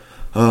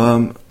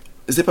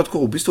 Zdaj pa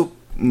tako, v bistvu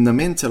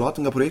namen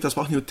celotnega projekta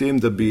sploh ni v tem,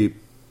 da bi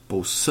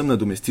povsem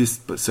nadomestili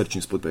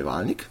srčni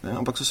spodbojevalnik,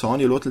 ampak so se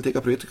oni lotili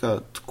tega projekta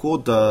tako,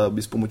 da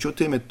bi s pomočjo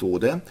te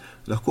metode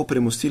lahko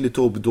premostili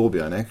to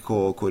obdobje,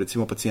 ko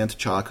recimo pacient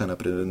čaka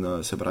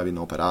se pravi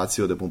na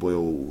operacijo, da bojo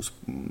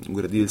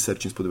ugradili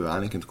srčni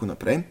spodbojevalnik in tako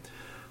naprej.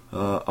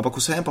 Ampak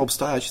vseeno pa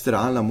obstaja čisto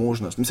realna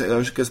možnost.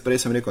 Mislim, že prej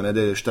sem rekel,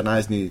 da je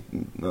 14 dni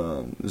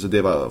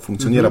zadeva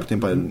funkcionira, potem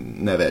pa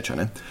ne več.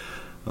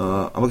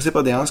 Ampak zdaj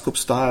pa dejansko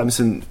obstaja,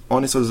 mislim,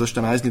 oni so za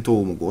 14 dni to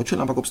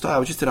omogočili, ampak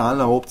obstaja čisto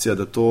realna opcija,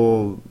 da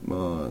to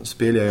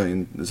speljajo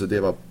in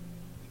zadeva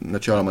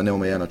načeloma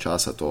neomejeno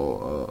časa to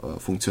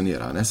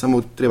funkcionira.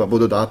 Samo treba bo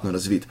dodatno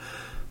razviti.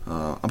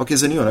 Ampak je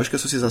zanimivo, ker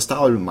so si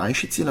zastavili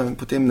manjši cilj in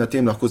potem na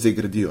tem lahko zdaj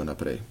gradijo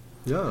naprej.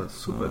 Ja,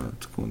 super.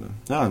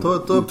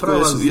 To je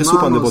prava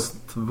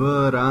znanost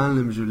v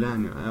realnem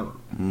življenju. Evo.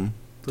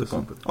 To je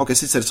super. Ok,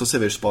 sicer so se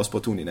veš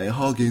spotuni,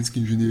 genski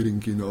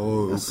inženiring in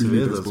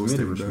seveda,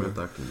 zmeri boš imel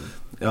taki.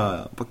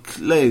 Ja, ampak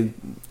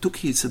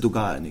tukaj se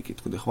dogaja nekaj,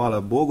 tako da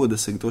hvala Bogu, da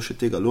se kdo še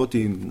tega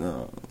loti in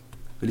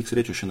veliko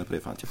sreče še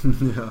naprej, fantje.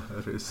 Ja,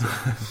 res.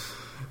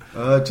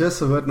 Če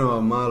se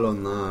vrnemo malo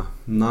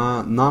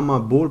na nama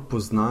bolj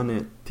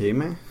poznane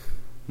teme,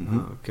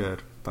 ker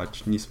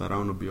pač nismo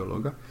ravno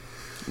biologa.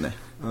 Ne.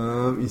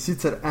 In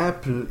sicer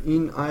Apple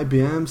in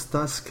IBM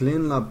sta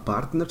sklenila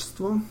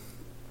partnerstvo,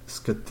 s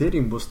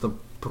katerim bosta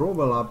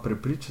probala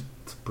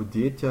prepričati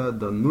podjetja,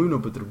 da nujno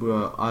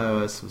potrebujejo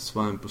iOS v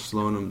svojem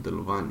poslovnem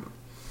delovanju.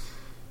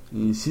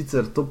 In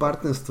sicer to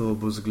partnerstvo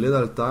bo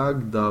izgledalo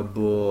tako, da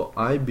bo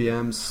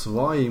IBM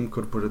svojim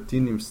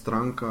korporativnim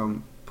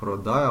strankam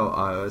prodajal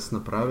iOS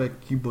naprave,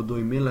 ki bodo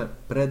imele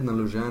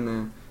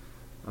prednaložene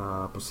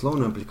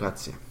poslovne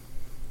aplikacije.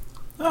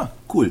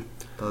 Cool.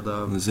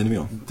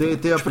 Zanimivo.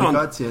 Te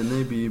aplikacije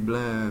ne bi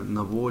bile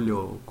na voljo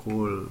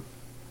okoli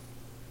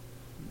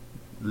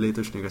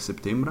letošnjega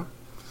septembra.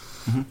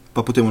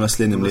 Pa potem v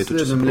naslednjem letu,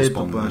 če se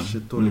letu pa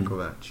še toliko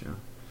več.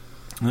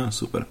 Ja,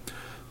 super.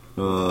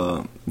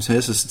 Mislim,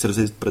 jaz se sicer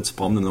zdaj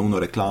spomnim na uno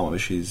reklamo,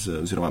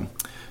 oziroma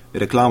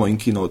reklamo in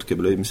keynote, ki je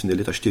bilo, mislim, da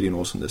leta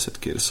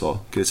 84,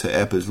 kjer se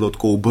je Apple zelo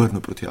tako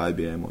obrnil proti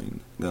IBM-u in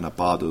ga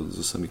napadel z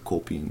vsemi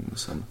kopiji in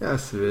vsem. Ja,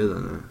 seveda,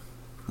 ne.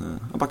 Ja.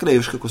 Ampak ne,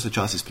 veš, kako se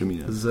časi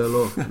spreminjajo.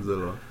 Zelo.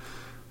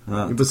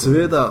 Ja, in pa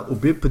seveda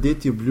obe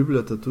podjetji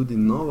obljubljata tudi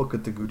novo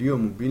kategorijo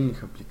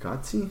mobilnih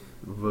aplikacij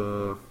v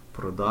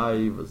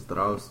prodaji, v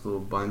zdravstvu,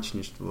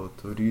 bančništvu,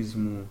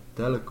 turizmu,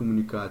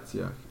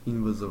 telekomunikacijah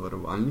in v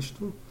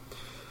zavarovalništvu.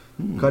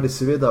 Kar je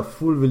seveda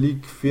ful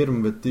velik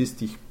firm v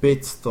tistih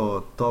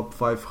 500 top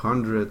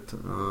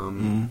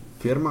 500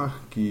 firmah,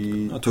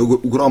 ki... Ja, to je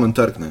ogromen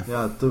trg, ne?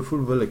 Ja, to je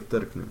ful velik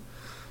trg, ne?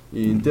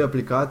 In te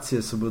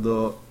aplikacije se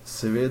bodo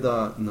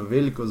seveda na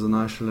veliko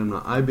zanašale na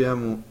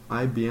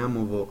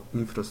IBM-ovo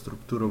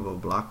infrastrukturo v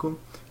oblaku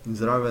in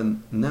zraven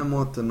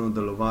nemoteno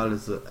delovali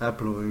z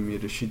Appleovimi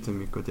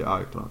rešitvami, kot je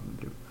iCloud.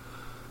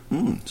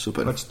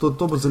 Super. Pač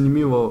to bo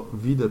zanimivo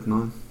videti,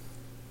 no?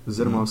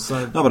 Oziroma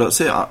vsaj... Dobro,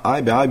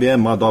 IBM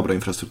ima dobro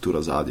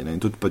infrastrukturo zadnje, ne? In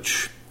tudi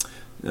pač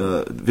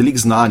veliko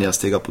znanja z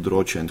tega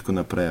področja in tako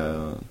naprej.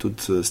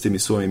 Tudi s temi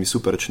svojimi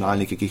super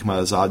računalniki, ki jih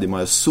imajo zadnje,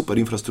 imajo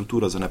super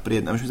infrastrukturo za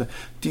napred.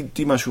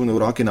 Ti imaš v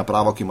roki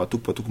napravo, ki ima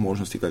tukaj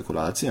možnosti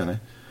kalkulacije, ne?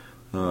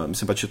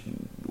 Mislim pa, če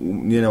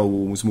njena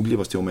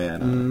zmogljivost je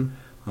omejena.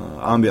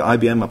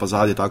 IBM ima pa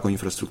zadnje tako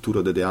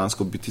infrastrukturo, da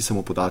dejansko bi ti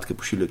samo podatke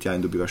pošiljal tja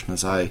in dobivaš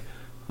nazaj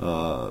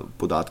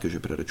podatke že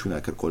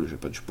preračunaj, karkoli že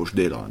pač boš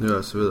delal. Ne?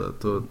 Ja, seveda,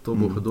 to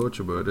bo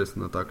hodoče, bo res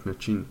na tak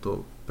način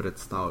to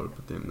predstavili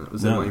potem, ne?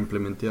 Oziroma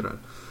implementirali.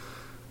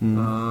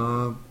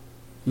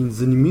 In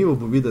zanimivo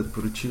bo videti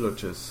poročilo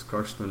čez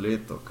kakšno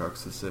leto, kako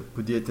so se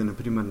podjetja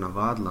naprimer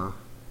navadila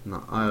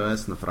na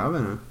iOS naprave,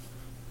 ne?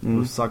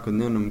 V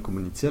vsakodnevnem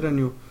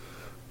komuniciranju,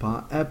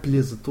 pa Apple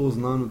je zato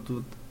znano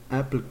tudi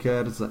Apple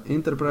Care za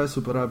enterprise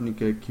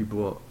uporabnike, ki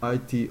bo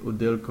IT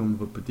oddelkom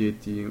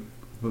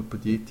v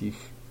podjetjih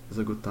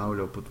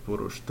zagotavljal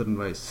podporo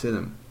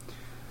 24/7.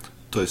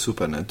 To je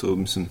super, ne?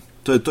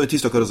 To je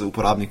tisto, kar za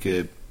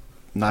uporabnike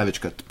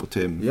največkrat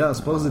potem ja,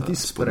 sploh za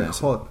tisti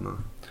prehod, no.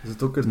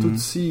 Zato, ker tudi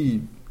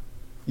vsi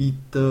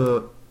IT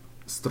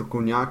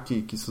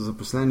strokovnjaki, ki so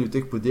zaposleni v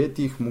teh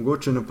podjetjih,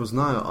 mogoče ne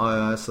poznajo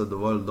iOS-a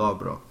dovolj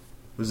dobro.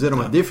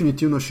 Oziroma,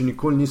 definitivno še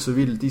nikoli niso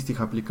videli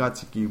tistih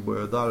aplikacij, ki jih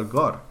bojo dali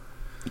gor.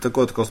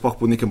 Tako sploh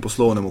po nekem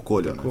poslovnem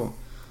okolju, ne?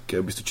 Ki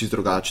je v bistvu čisto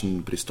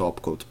drugačen pristop,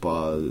 kot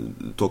pa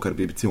to, kar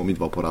bi recimo mi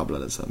dva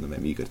uporabljali za, ne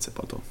vem, igrice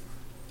pa to.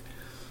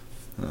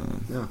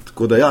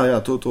 Tako da ja,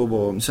 to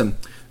bo, mislim,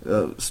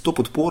 s to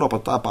podporo pa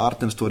ta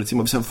partnerstvo,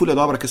 recimo, mislim, ful je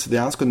dobro, ker se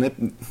dejansko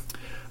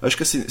veš,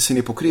 ker se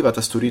ne pokriva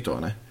ta storitev,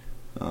 ne?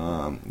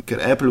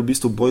 Ker Apple v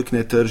bistvu bolj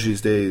ne trži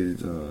zdaj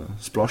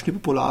splošni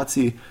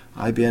populaciji,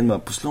 IBM ima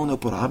poslovne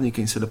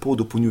uporabnike in se lepo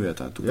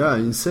dopolnjujeta. Ja,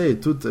 in sej,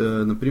 tudi,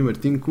 naprimer,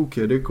 Tim Cook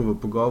je rekel v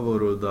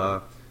pogovoru,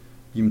 da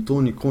jim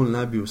to nikoli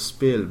ne bi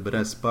uspel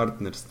brez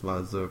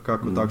partnerstva z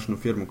kako takšno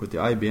firmo, kot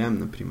je IBM,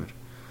 naprimer.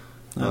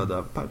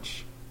 Da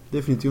pač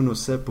definitivno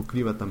vse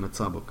pokrivata med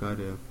sabo, kar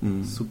je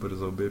super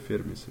za obe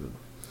firmi, seveda.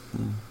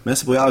 Meni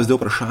se pojavi zdaj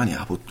vprašanje,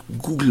 bo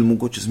Google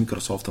mogoče z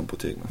Microsoftom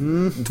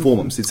potegnil.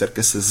 Dvomim sicer,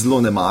 ker se zelo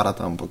ne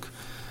marata, ampak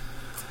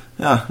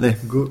ja,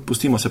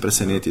 pustimo se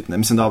presenetiti. Ne?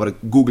 Mislim, da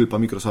Google pa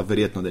Microsoft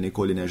verjetno, da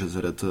nikoli ne že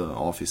zaradi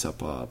Officea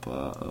pa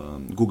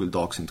Google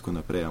Docs in tako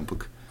naprej,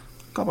 ampak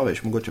kaj pa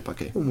veš, mogoče pa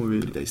kaj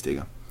pride iz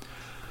tega.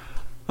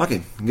 Ok,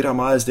 gremo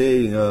malo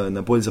zdaj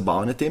na bolj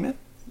zabavne teme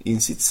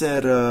in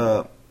sicer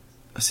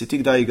si ti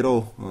kdaj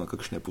igral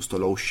kakšne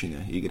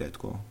pustolovščine igre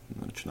tako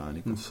na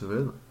računalniku?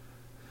 Seveda.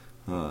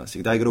 Si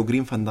kdaj igral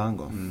Grim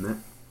Fandango? Ne.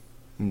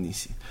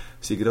 Nisi.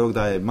 Si igral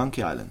kdaj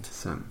Monkey Island?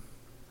 Sem.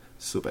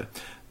 Super.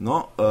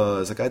 No,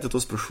 zakaj te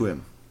to sprašujem?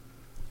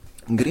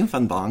 Grim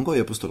Fandango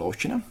je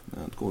pustolovščina,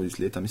 tako iz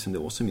leta, mislim, da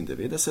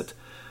 98,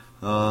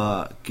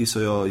 ki so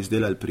jo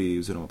izdelali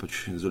oziroma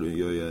pač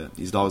jo je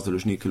izdal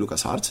založnik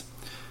LucasArts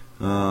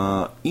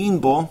in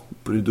bo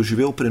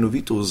doživel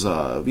prenovitev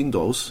za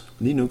Windows,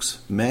 Linux,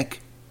 Mac,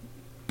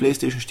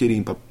 PlayStation 4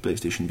 in pa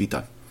PlayStation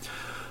Vita.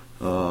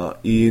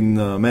 In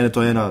mene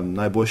to je ena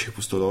najboljših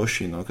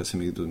pustolovščin, ker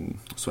sem jih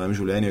v svojem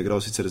življenju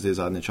igral, sicer zdaj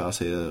zadnje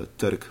čase je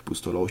trg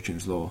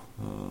pustolovščin zelo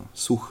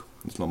suh,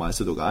 zelo malo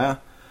se dogaja,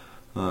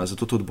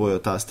 zato tudi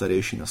bojo ta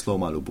starejši naslov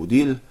malo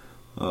obudili.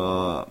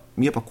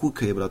 Mi je pa cool,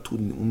 ker je bila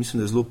tudi,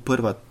 mislim, da je zelo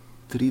prva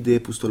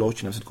 3D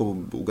pustolovščina, vse tako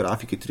v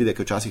grafiki 3D,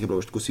 ker včasih je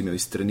bilo tako si imel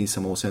iz strani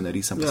samo vse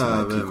narisam, pa si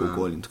imel klikal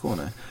okoli in tako,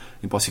 ne.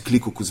 In pa si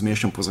klikal, ko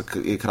zmešam po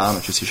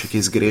ekranu, če si še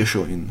kaj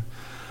zgrešil in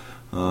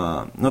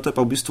no, to je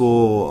pa v bistvu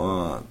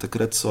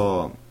takrat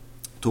so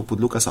to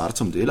pod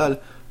LucasArtsom delali.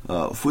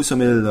 Ful so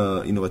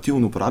imeli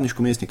inovativno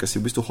uporabniško mestnik, ki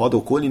si v bistvu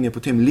hodil okoli in je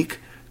potem lik,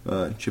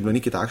 če je bilo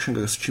nekaj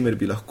takšnega, s čimer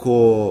bi lahko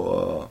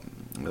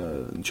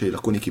če je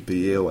lahko nekaj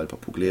prijel ali pa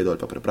pogledal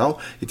ali pa prebral,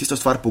 je tisto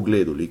stvar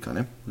pogledal lika,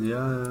 ne?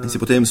 Ja. In si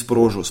potem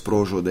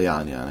sprožil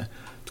dejanja, ne?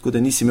 Tako da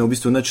nisi imel v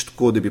bistvu nič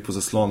tako, da bi po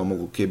zaslonu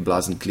mogel kaj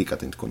blazen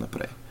klikati in tako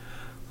naprej.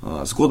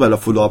 Zgodba je bila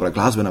ful dobra,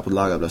 glasbena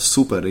podlaga je bila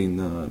super in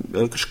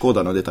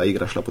škoda, no, da je ta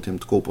igra šla potem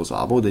tako v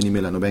pozabo, da ni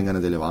imela nobenega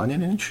nadaljevanja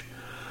nič.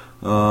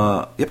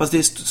 Je pa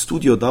zdaj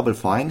studio Double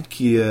Fine,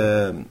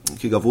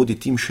 ki ga vodi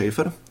Tim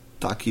Schafer,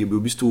 ta, ki je bil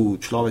v bistvu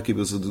človek, ki je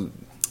bil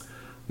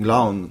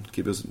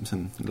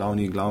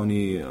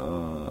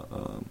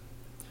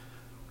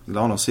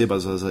glavna oseba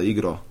za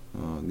igro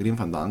Grim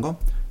Fandango,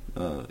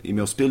 jim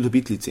je uspel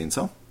dobiti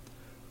licenco,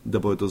 da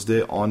bodo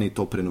zdaj oni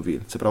to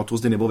prenovili. Se pravi, to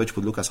zdaj ne bo več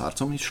pod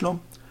LucasArtsom išlo,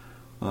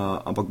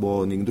 ampak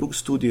bo nek drug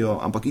studio,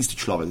 ampak isti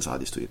človek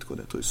zadnji stoji, tako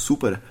da to je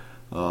super.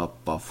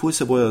 Pa ful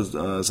se bojo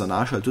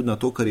zanašali tudi na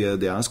to, kar je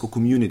dejansko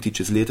community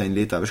čez leta in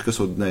leta. Veš, kaj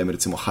so, ne vem,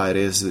 recimo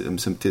high-res,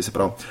 se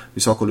pravi,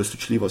 visoko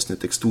lustočljivostne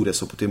teksture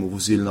so potem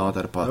uvozili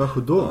noter, pa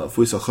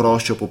ful so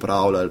hroščo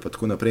popravljali, pa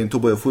tako naprej. In to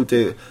bojo ful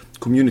te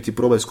community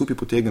probali skupaj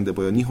potegniti, da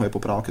bojo njihove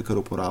popravke kar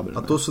uporabljali.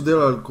 A to so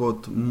delali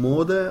kot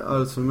mode,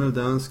 ali so imeli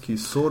dejanski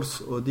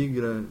source od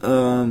igre?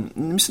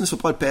 Mislim, da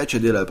so pa peče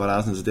delali pa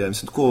razne zadeve.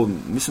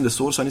 Mislim, da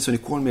source niso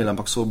nikoli imeli,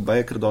 ampak so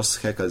bajer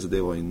dosti hekali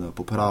zadevo in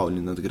popravili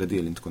in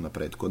nadgradili in tako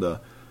naprej. Tako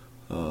da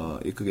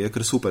je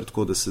kar super,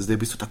 tako da se zdaj v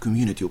bistvu ta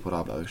community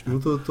uporablja. Veš, no,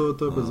 to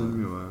je pa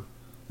zanimivo.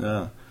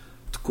 Ja.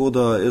 Tako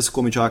da jaz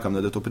komi čakam,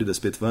 da to pride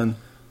spet ven.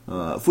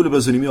 Ful je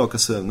bilo zanimivo,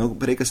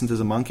 prej, ko sem te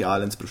za Monkey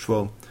Island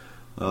sprašval,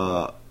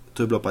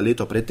 to je bilo pa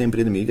leto predtem,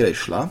 preden mi igra je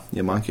šla,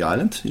 je Monkey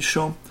Island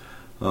išel,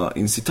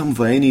 in si tam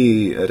v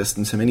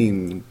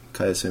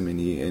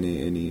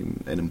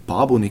enem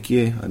pubu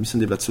nekje, mislim,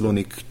 da je bila celo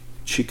nek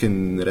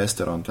chicken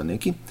restaurant ali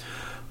neki,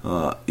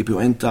 je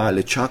bil en ta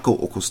Lečakov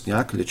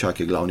okostnjak, Lečak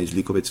je glavni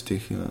zlikovec v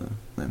teh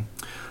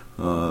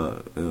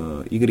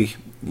igrih,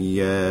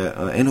 je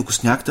en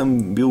okostnjak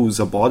tam bil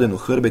zaboden v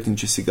hrbet in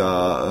če si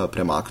ga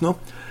premaknil,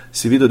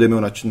 si videl, da je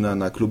imel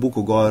na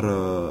klobuku gor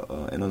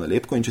eno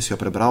nalepko in če si jo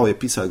prebral, je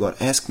pisal gor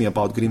Ask me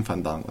about Grim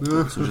Fandango.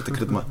 So že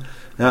takrat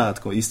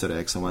tako easter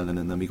egg so malo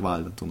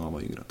namigvali na to novo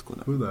igro.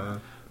 Huda, ja.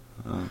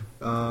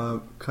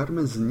 Kar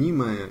me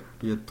zanima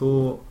je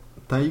to,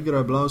 ta igra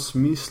je bila v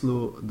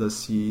smislu, da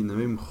si, ne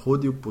vem,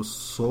 hodil po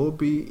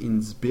sobi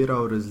in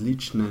zbiral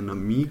različne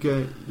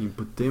namige in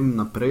potem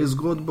naprej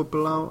zgodbo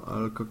pelal,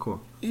 ali kako?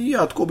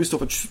 Ja, tako v bistvu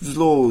pač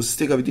zelo z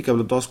tega vidika je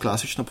bilo dosti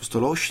klasična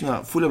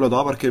pustolovščina. Ful je bilo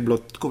dobro, ker je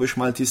bilo tako veš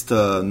malo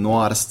tista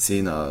noir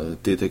scena,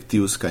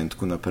 detektivska in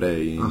tako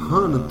naprej.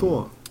 Aha, na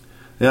to.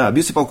 Ja,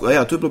 to je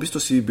bilo v bistvu,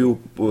 si bil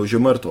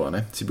že mrtev,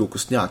 ne? Si bil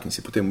kostnjak in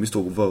si potem v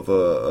bistvu v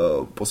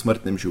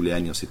posmrtnem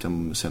življenju si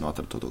tam se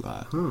noter to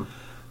dogaja.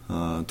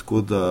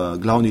 Tako da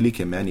glavni lik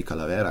je Manny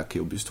Calavera, ki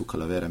je v bistvu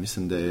Calavera,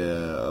 mislim, da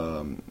je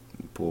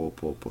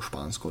po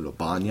špansko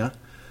Lobanja,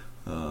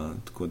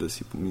 tako da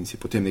si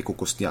potem neko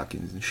kostnjak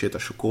in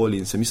šetaš okoli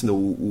in se mislim, da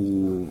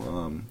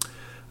v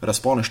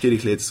razponu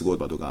 4 let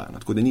zgodba dogaja.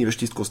 Tako da ni več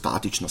tisto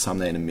statično, sam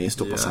na enem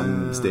mestu, pa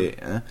sam zdaj.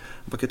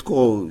 Ampak je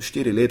tako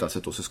 4 leta se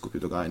to vse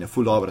skupaj dogaja.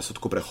 Ful dobro so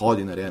tako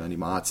prehodi narejene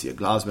animacije,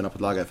 glasbena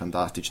podlaga je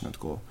fantastična,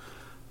 tako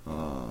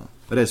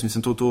res,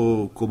 mislim,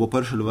 to, ko bo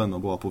prišel ven,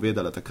 bo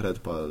povedala takrat,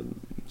 pa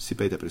si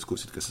pejte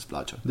preizkusiti, kaj se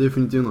splača.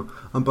 Definitivno.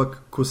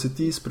 Ampak, ko se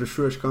ti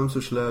sprašuješ, kam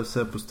so šle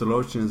vse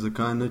pustolovščine,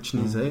 zakaj nič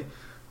ni zdaj,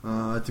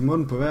 ti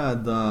moram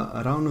povedati, da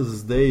ravno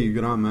zdaj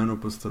igram eno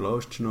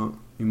pustolovščino,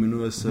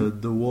 imenuje se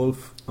The Wolf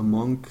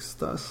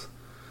Amongst Us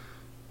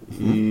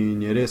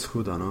in je res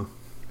huda, no.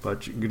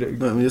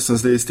 Jaz sem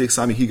zdaj iz teh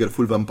samih iger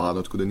ful vam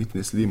padal, tako da niti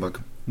ne sledim.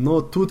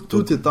 No,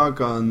 tudi je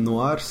taka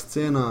noir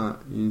scena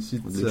in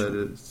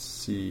sicer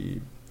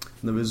si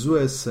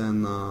navezuje se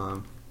na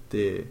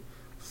te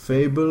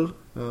fable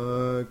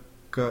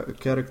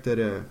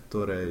karakterje,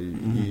 torej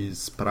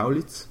iz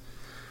pravljic,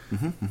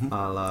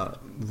 ala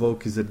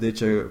volk iz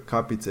rdeče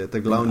kapice, je ta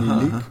glavni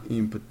lik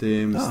in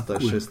potem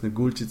sta še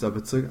Sneguljčica,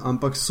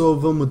 ampak so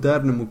v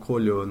modernem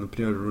okolju,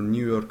 naprimer v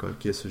New Yorku,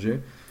 kje so že.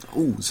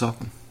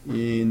 Zakon.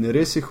 In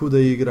res je huda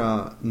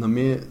igra,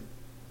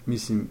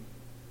 mislim,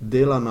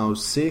 dela na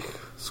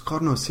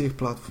skoraj na vseh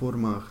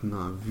platformah,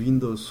 na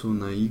Windowsu,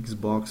 na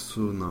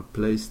Xboxu, na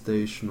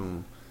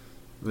PlayStationu,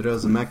 verjetno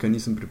za Maca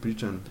nisem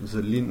prepričan,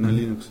 na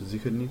Linuxu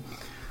ziherni.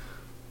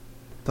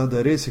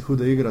 Tada res je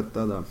huda igra,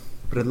 tada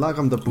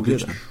predlagam, da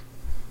pogledaš.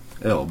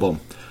 Evo, bom.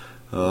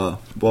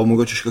 Bom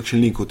mogoče še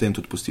kakšen link o tem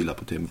tudi pustila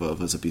potem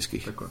v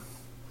zapiskih.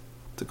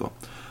 Tako.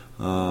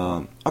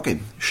 Ok,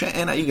 še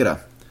ena igra,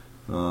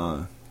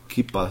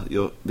 ki pa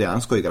jo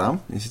dejansko igram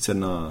in sicer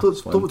na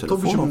svojem telefonu. To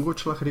bi že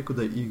mogoče lahko rekel,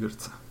 da je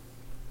igrca.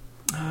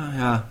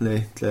 Ja,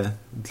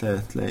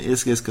 tle,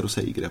 jaz kar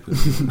vse igre.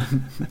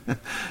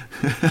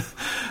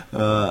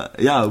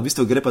 Ja, v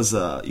bistvu gre pa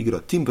za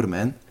igro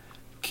Timberman,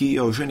 ki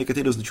jo že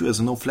nekateri označuje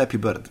za nov Flappy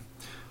Bird.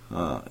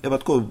 Je pa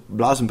tako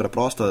blazen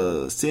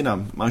preprosta scena,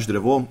 imaš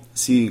drevo,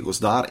 si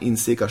gozdar in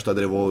sekaš ta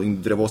drevo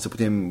in drevo se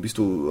potem v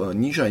bistvu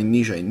niža in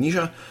niža in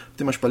niža,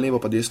 potem imaš pa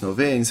levo pa desno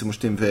veje in se moš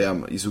tem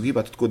vejam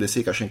izogibati, tako da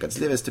sekaš enkrat z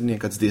leve strani,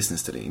 enkrat z desne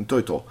strani in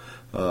to je to.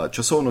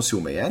 Časovno si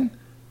omejen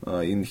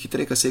in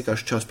hitreje, ko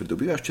sekaš, čas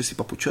pridobivaš, če si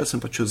pa počasen,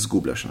 pa čas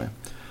zgubljaš.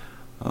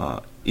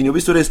 In je v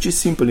bistvu res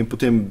čist simpel in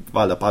potem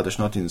valjda padeš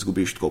not in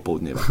zgubiš tako pol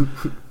dneva.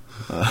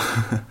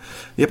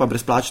 Je pa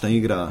brezplačna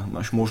igra,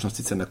 imaš možnost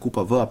sicer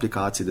nakupa v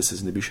aplikaciji, da se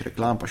znebiš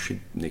reklam, pa še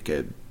neke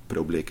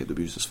preobleke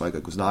dobiš za svojega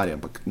gozdarja,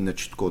 ampak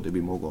neč tako, da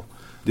bi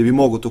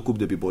mogel to kup,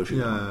 da bi boljši.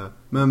 Ja.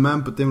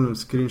 Meni potem v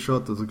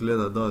screenshotu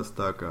zgleda dosti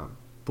taka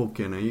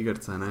pokjena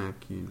igrica,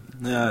 ki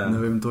ne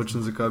vem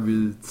točno, zakaj bi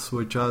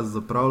svoj čas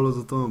zapravljal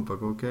za to,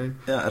 ampak okej.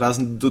 Ja,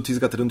 razen do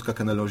tistega trenutka,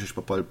 kaj naložiš,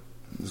 pa pol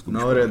zgubiš.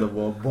 No, v redu,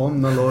 bom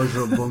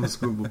naložil, bom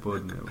zgubil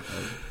podnev.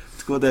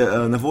 Tako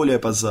da na voljo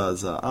je pa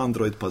za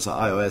Android, pa za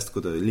iOS, tako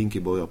da linki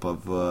bojo pa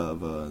v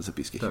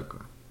zapiskih.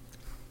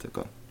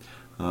 Tako.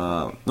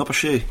 No pa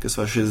še, ker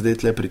sva še zdaj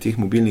tle pri teh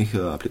mobilnih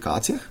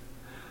aplikacijah,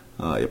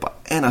 je pa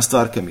ena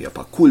stvar, ki mi je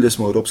pa cool, da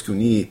smo v Evropski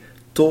uniji,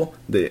 to,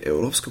 da je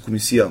Evropska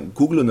komisija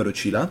Google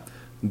naročila,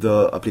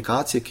 da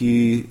aplikacije, ki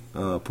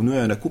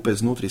ponujajo nakupe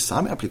znotraj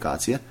same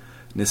aplikacije,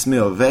 ne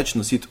smejo več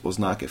nositi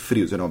oznake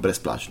free oziroma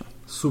brezplačno.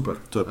 Super.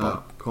 To je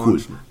pa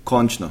končno. Cool.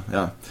 Končno,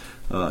 ja.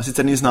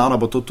 Sicer ni znano,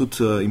 bo to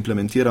tudi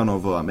implementirano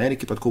v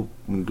Ameriki, pa tako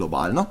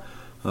globalno,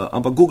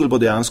 ampak Google bo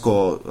dejansko,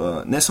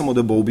 ne samo, da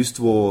bo v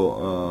bistvu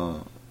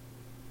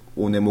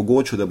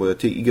onemogočil, da bodo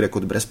te igre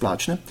kot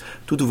brezplačne,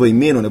 tudi v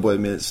imenu ne bojo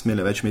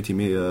smele več imeti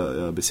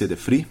besede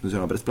free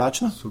oziroma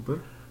brezplačna.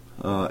 Super.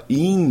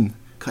 In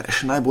kar je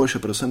še najboljše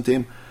pri vsem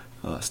tem,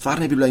 stvar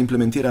ne bi bila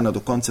implementirana do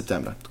konca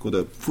septembra, tako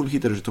da ful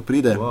hitro že to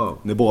pride,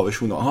 ne bo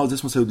več zdaj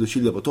smo se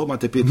odločili, da bo to,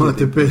 imate 5 let.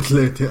 Imate 5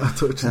 let, ja,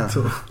 točno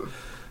to.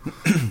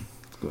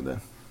 Tako da,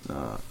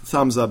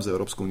 thumbs up za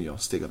Evropsko unijo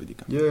z tega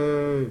vidika.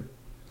 Jej.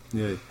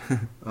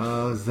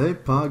 Zdaj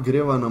pa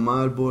greva na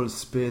malo bolj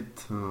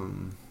spet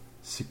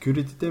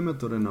security teme,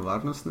 torej na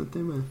varnostne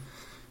teme.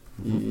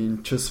 In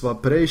če sva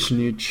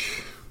prejšnjič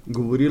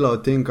govorila o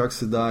tem, kako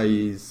se da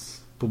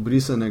iz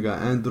pobrisanega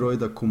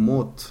Androida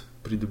komod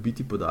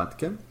pridobiti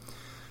podatke,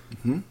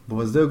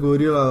 bova zdaj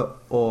govorila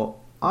o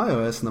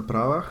iOS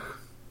napravah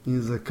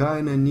in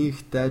zakaj na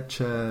njih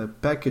teče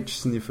package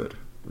sniffer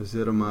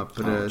oziroma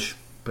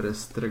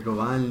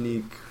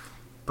prestregovalnik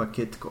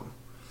paketkov.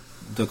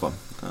 Tako.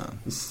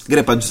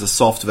 Gre pač za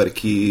software,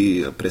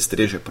 ki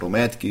prestreže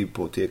promet, ki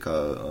poteka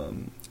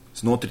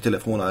znotraj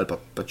telefona ali pa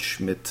pač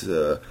med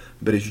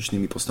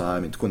brezžičnimi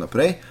postajami in tako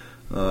naprej.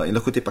 In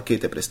lahko te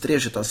pakete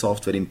prestreže ta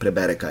software in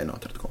prebere kaj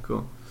noter.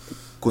 Tako.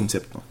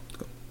 Konceptno.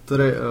 Tako.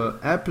 Torej,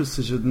 Apple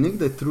se že od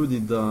nekdaj trudi,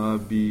 da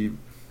bi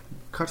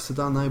kar se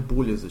da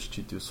najbolje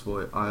zaščitil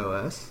svoj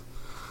iOS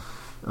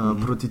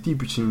proti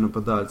tipičnim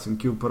napadalcem,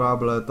 ki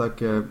uporabljajo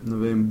take, ne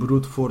vem,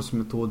 brute force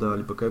metode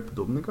ali pa kaj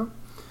podobnega.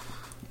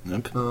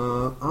 Yep.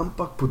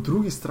 Ampak po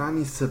drugi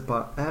strani se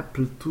pa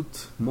Apple tudi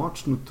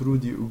močno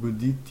trudi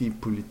ugoditi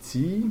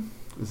policiji,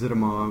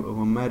 oziroma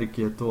v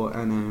Ameriki je to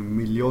 1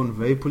 milijon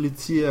vej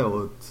policije,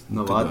 od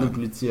navadne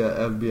policije,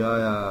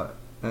 FBI-ja,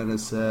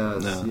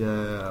 NSA,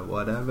 CIA,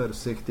 whatever,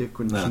 vseh teh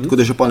končnic. Tako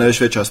da že pa ne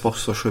veš več, ali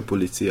so še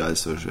policija ali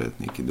so že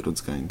neki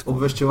drugega in tako.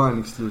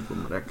 Obveščevalnih služb,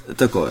 bomo rekli.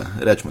 Tako je,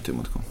 rečemo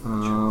temu tako.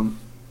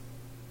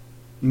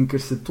 In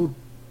ker se to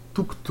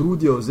tukaj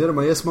trudijo,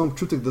 oziroma jaz imam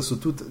občutek, da so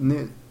tudi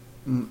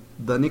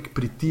da nek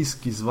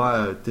pritisk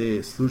izvajajo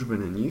te službe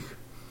na njih,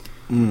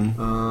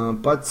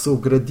 pač so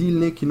vgradili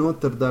neki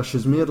noter, da še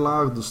zmer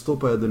lahko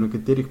dostopajo do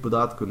nekaterih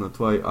podatkov na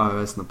tvoji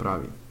iOS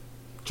napravi.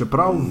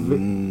 Čeprav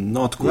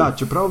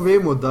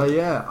vemo, da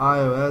je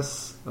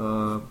iOS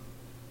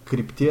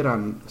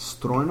kriptiran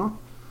strojno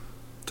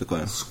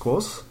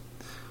skozi,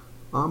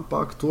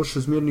 ampak to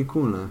še zmer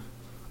nikoli ne.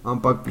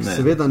 Ampak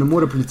seveda ne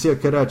more policija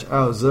kar reči,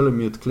 zdaj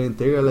mi odklen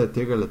tegale,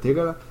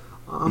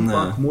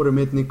 ampak mora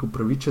imeti nek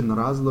upravičen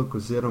razlog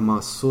oziroma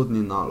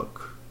sodni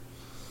nalog.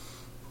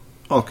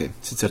 Ok,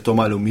 sicer to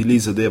malo umili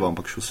zadeva,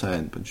 ampak še vse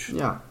en.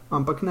 Ja,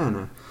 ampak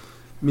ne.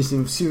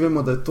 Mislim, vsi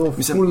vemo, da je to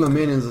ful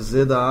namenjen za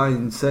ZDA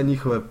in vse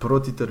njihove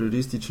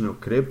protiteroristične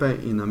ukrepe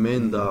in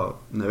namen, da,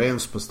 ne vem,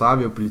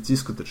 spostavijo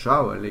policijsko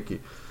državo ali neki.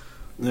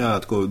 Ja,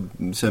 tako,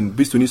 v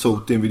bistvu niso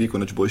v tem vidiku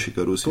nič boljši,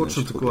 kar Rusi.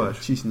 Točno tako je,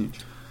 čist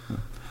nič.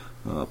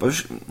 Pa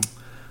veš,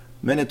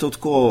 meni je to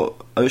tako,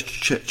 veš,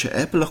 če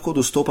Apple lahko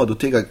dostopa do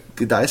tega,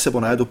 kdaj se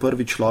bo najdel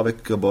prvi človek,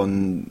 ki bo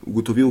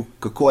ugotovil,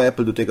 kako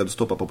Apple do tega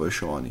dostopa, pa bojo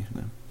še oni.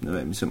 Ne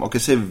vem, mislim, ok,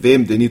 se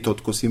vem, da ni to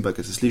tako simpel,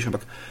 ker se sliši,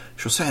 ampak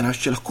še vse,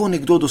 če lahko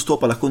nekdo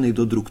dostopa, lahko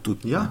nekdo drug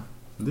tudi. Ja,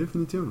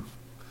 definitivno.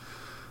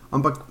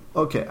 Ampak,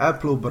 ok,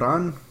 Apple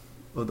bran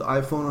od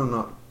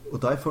iPhona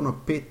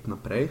 5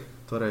 naprej,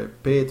 torej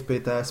 5,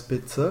 5S,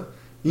 5C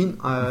in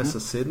iOS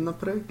 7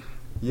 naprej,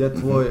 je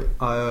tvoj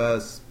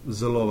iOS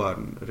zelo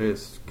varen,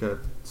 res, ker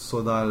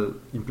so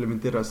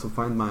implementirali so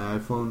Find My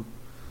iPhone,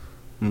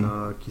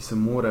 ki se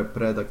more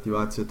pred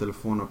aktivacijo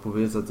telefona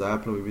povezati z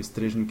Appleovimi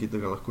strežniki, da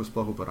ga lahko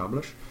sploh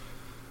uporabljaš.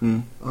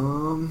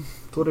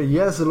 Torej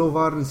je zelo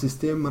varen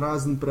sistem,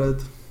 razen pred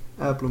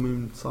Appleom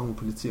in samo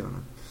policijo.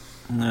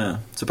 Ne,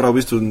 se pravi v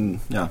bistvu,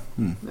 ja.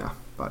 Ja,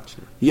 pač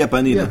ne. Je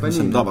pa ni,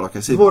 mislim, dobro.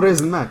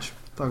 Dvorezen meč,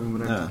 tako bom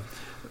rekel. Ja.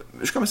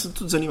 Veš, kaj me se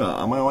tudi zanima,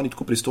 a imajo oni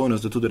tako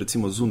pristojnost, da tudi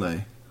recimo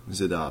zunaj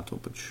ZDA to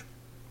pač.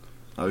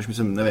 A veš,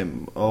 mislim, ne vem,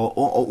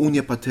 on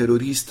je pa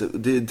terorist,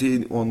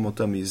 on mu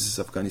tam iz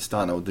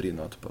Afganistana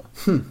odrinat pa.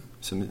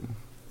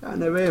 Ja,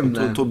 ne vem,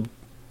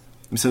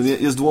 mislim,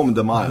 jaz dvomim,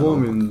 da imajo.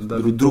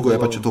 Drugo je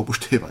pa, če to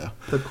upoštevajo.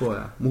 Tako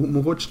je.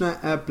 Mogoče ne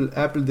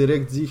Apple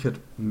direkt ziher,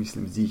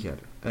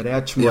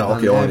 rečemo, da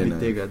ne bi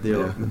tega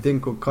delal. Medtem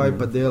ko kaj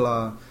pa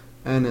dela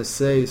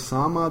NSA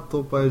sama,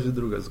 to pa je že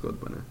druga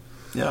zgodba. Ne?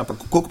 Ja, pa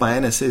koliko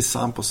ima NSA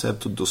sam po sebi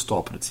tudi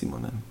dostop, recimo,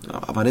 ne?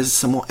 A pa res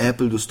samo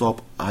Apple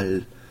dostop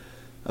ali,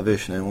 a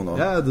veš, ne, ono.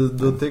 Ja,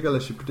 do tega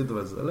le še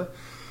prideva zdaj.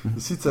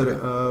 Sicer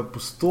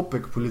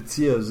postopek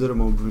policije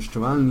oziroma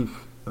obveščevalnih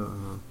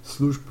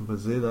služb v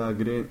ZDA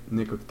gre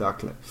nekako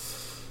takle.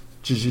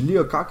 Če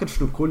želijo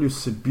kakršnokoli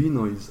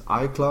vsebino iz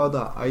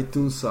iClouda,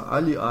 iTunesa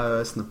ali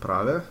iOS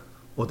naprave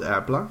od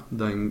Appla,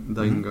 da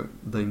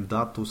jim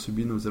da to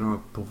vsebino oziroma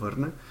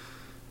povrne,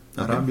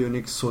 rabijo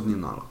nek sodni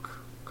nalog,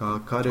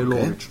 kar je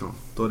logično.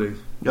 Torej,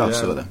 ja,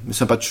 seveda.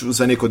 Mislim pač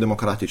za neko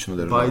demokratično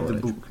državo. By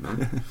the book,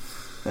 ne?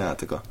 Ja,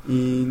 tako.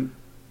 In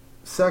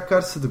vse,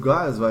 kar se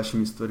dogaja z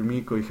vašimi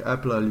stvarmi, ko jih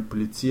Apple ali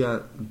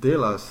policija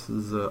dela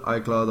z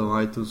iCloudom,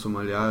 iTunesom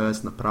ali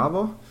iOS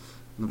napravo,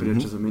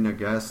 naprimer, če zamenja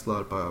geslo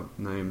ali pa,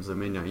 ne vem,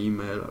 zamenja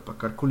e-mail ali pa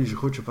karkoli že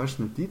hoče pač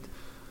narediti,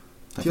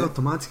 ti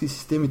avtomatski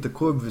sistemi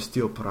takoj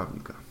obvestijo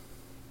uporabnika.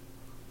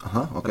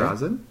 Aha, ok.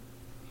 Razen?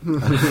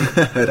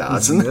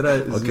 Razen?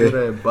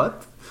 Zmeraj je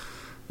but.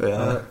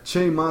 Ja.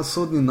 Če ima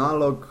sodni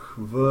nalog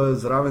v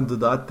zraven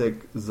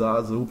dodatek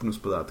za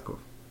zaupnost podatkov.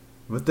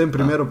 V tem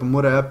primeru pa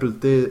mora Apple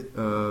te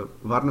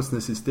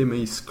varnostne sisteme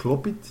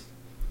izklopiti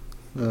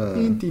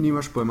in ti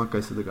nimaš pojma,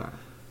 kaj se dogaja.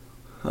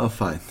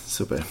 Fajn,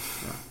 super.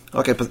 Ja.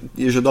 Ok, pa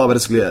je že dobro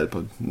zgledal, pa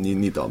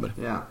ni dobro.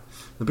 Ja.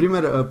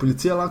 Naprimer,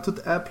 policija lahko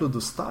tudi Apple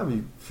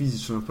dostavi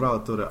fizično napravo,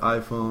 torej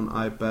iPhone,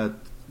 iPad,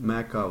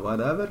 Maca,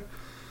 whatever,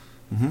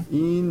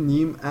 in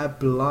njim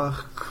Apple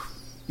lahko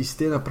iz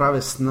te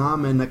naprave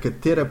sname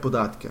nekatere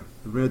podatke.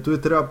 Naprimer, tu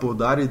je treba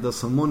poudariti, da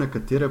samo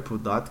nekatere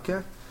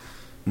podatke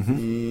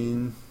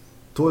in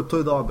to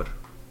je dobro.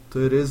 To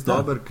je res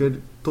dobro, ker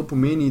to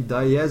pomeni,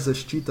 da je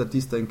zaščita,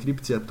 tista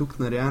enkripcija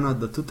tukaj narejena,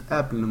 da tudi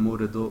Apple ne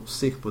more do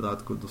vseh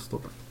podatkov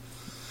dostopati.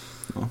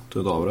 No, to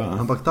je dobro, ja.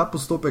 Ampak ta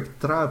postopek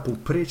traja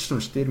povprečno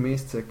 4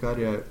 mesece, kar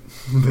je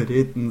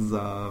verjetno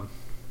za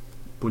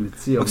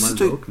policijo malo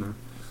dolg, ne?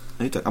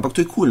 Ampak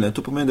to je cool, ne?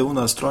 To pomeni, da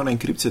ona strojna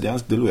enkripcija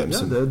dejansko deluje.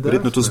 Mislim,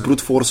 verjetno to z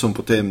brute forceom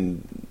potem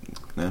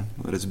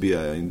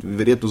razbijajo in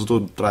verjetno zato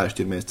traja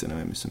 4 mesece, ne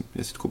vem, mislim,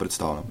 jaz si tako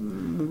predstavljam.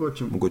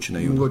 Mogoče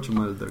naivno. Mogoče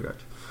malo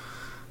drugače.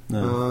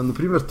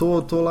 Naprimer,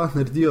 to lahko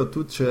naredijo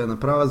tudi, če je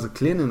naprava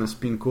zaklenjena s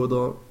PIN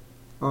kodo,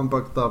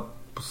 ampak ta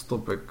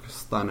postopek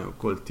stane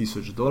okoli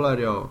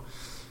 $1000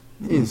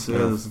 in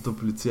seveda zato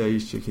policija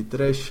išče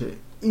hitrejše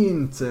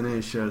in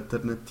cenejše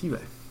alternative.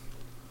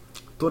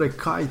 Torej,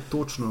 kaj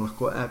točno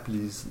lahko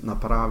Apple iz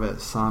naprave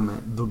same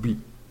dobi?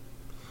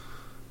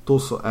 To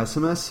so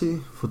SMS-i,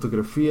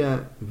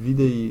 fotografije,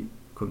 videi,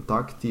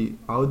 kontakti,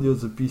 audio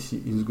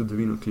zapisi in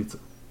zgodovino klicev.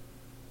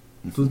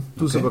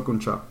 Tu se pa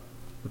konča.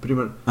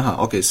 Naprimer,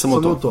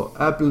 samo to.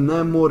 Apple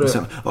ne more...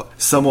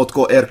 Samo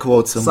tako, air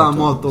quote,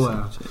 samo to,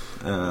 ja.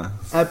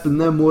 Apple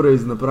ne more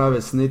iz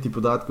naprave sneti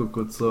podatkov,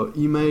 kot so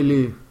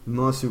e-maili,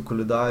 vnosi v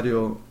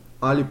koledarju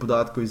ali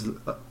podatkov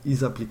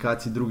iz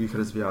aplikacij drugih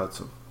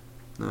razvijalcev.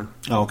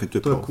 To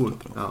je cool.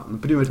 Ja,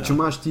 naprimer, če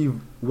imaš ti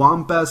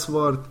One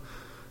Password,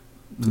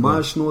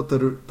 imaš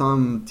noter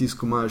tam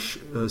tisko imaš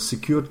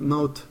Secure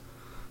Note,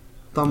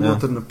 tam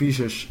noter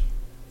napišeš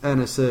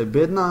NSA je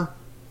bedna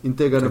in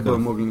tega ne bojo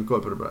mogli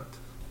nikoli prebrati.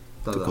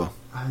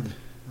 Ajde,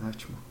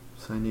 rečemo,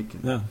 vsaj nekaj.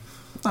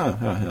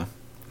 Ja.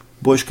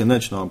 Boljške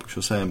neč, no, ampak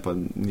še vsejem pa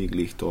ni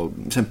glih to.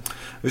 Mislim,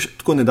 veš,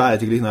 tako ne daje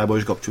ti glih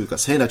najboljšega občutka.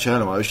 Sej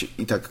načeloma, veš,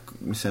 itak,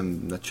 mislim,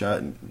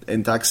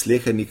 en tak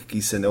slehernik,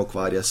 ki se ne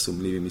ukvarja s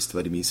sumljivimi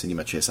stvarmi, se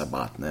nima česa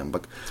bat, ne,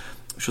 ampak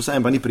še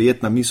vsejem pa ni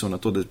prijetna misel na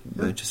to,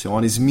 da če se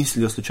oni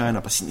izmislijo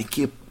slučajno, pa si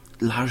nekje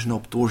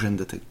lažno obtožen,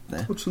 da te,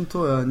 ne. Točno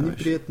to, ja, ni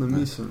prijetna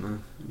misel, ne.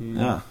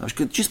 Ja, veš,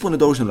 čisto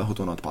nedolžnem lahko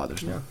to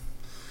odpadeš, ne. Ja.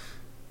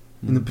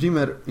 In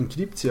naprimer,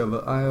 enkripcija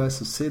v iOS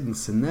 7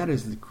 se ne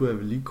razlikuje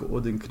veliko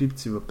od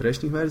enkripcij v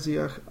prejšnjih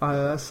verzijah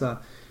iOS-a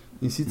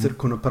in sicer,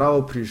 ko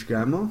napravo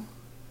prižgemo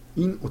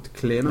in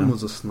odklenemo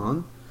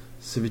zaslon,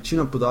 se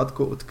večina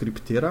podatkov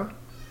odkriptira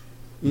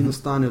in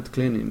ostane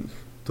odklenjenih.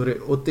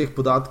 Torej, od teh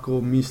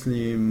podatkov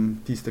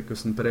mislim tiste, ki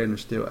sem prej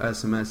naštel,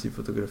 SMS-i,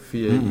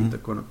 fotografije in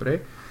tako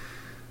naprej.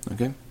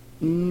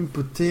 In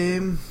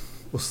potem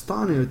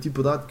ostanejo ti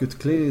podatki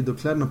odklenjeni,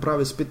 dokler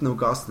naprave spet ne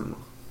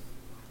ugasnemo.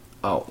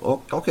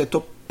 To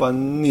pa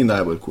ni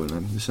najbolj cool, ne?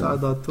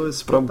 Da, to je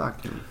sprav tak.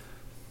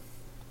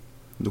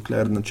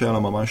 Dokler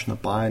načeloma imaš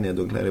napajanje,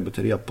 dokler je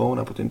baterija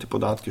polna, potem ti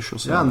podatki še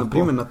vse. Ja,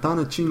 naprimer, na ta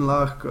način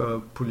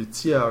lahko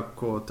policija,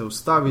 ko te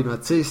ustavi na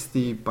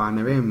cesti, pa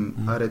ne vem,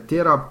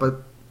 aretira, pa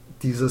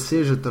ti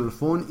zaseže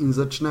telefon in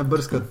začne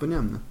brskati po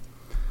njem, ne?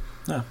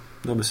 Ja,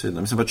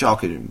 dobesedno. Mislim pa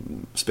čakaj,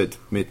 spet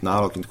imeti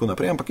nalog in tako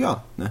naprej, ampak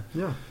ne?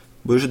 Ja.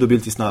 Bojo že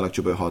dobili tisti nalog,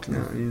 če bojo hoteli.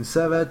 Ja, in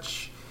vse več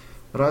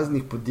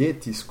raznih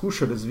podjetij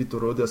skuša razviti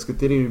orodja, s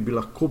katerimi bi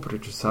lahko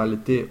prečesali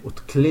te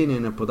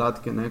odklenjene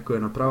podatke, ne, ko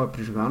je naprava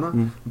prižgana.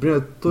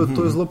 To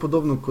je zelo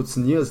podobno, kot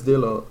sem jaz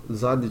delal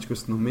zadnjič, ko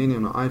sem omenil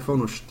na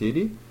iPhone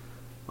 4,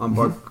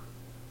 ampak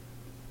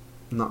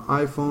na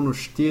iPhone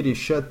 4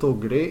 še to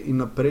gre in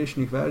na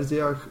prejšnjih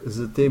verzijah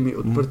z temi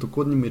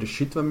odprtokodnimi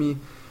rešitvami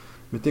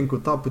medtem ko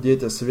ta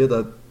podjetja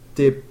seveda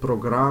te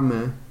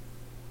programe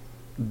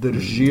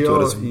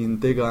držijo in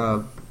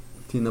tega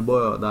ti ne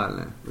bojo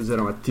dali,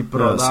 oziroma ti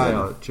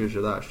prodajo, če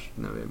že daš,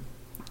 ne vem,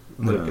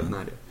 velike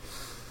denarje.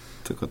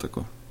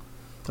 Tako.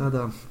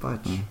 Tada,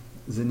 pač,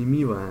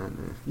 zanimivo je,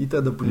 ne.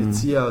 Ita, da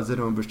policija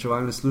oziroma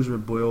obveščevalne službe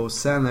bojo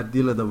vse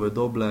naredile, da bojo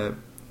doble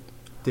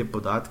te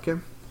podatke.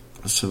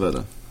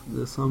 Seveda.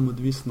 Da je samo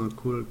odvisno,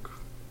 koliko.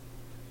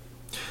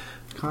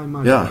 Kaj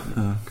imaš?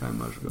 Kaj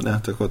imaš ga? Ja,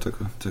 tako.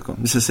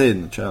 Mislim, sej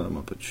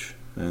načeloma pač.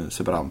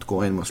 Se pravim,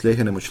 tako enemu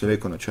slehenemu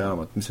človeku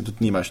načeloma, mislim, tudi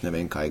nimaš ne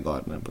vem kaj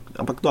gor, ne?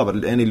 Ampak dobro,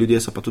 eni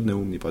ljudje so pa tudi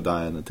neumni, pa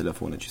daje na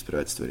telefone čist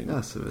preveč stvari. Ne?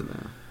 Ja, seveda,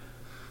 ja.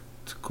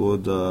 Tako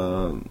da,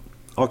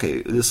 ok,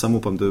 jaz samo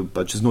upam, da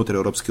pač znotraj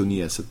Evropske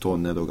unije se to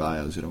ne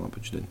dogaja, oziroma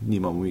pač, da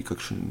nimamo mi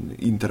kakšen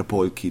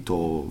Interpol, ki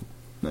to,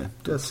 ne.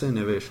 Ja, se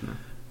ne veš, ne.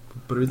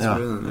 Prvič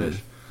seveda ne veš.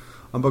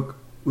 Ampak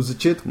v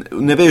začetku...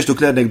 Ne veš,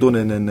 dokler nekdo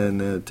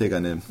tega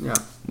ne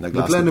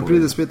naglasno. Dokler ne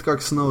pride spet kak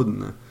Snowden,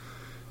 ne.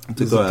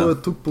 Zato je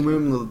tukaj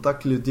pomembno, da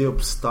taki ljudje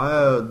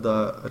obstajajo,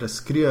 da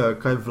razkrijajo,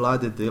 kaj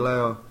vlade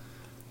delajo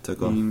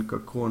in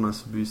kako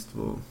nas v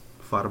bistvu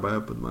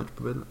farbajo, pod mač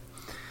povedano.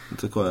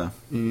 Tako je.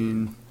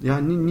 In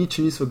ja, nič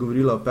nismo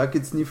govorili o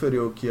packet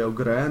snifferju, ki je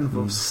vgrajen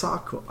v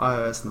vsako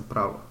iOS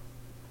napravo.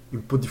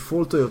 In po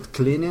defaultu je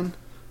odklenjen,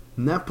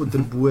 ne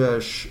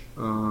potrebuješ,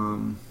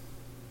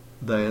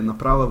 da je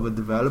naprava v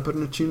developer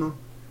načinu,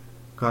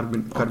 kar bi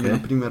na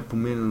primer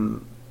pomenilo,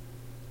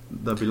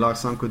 da bi lahko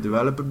sam kot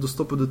developer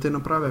dostopil do te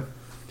naprave.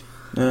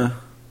 Ja.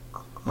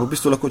 V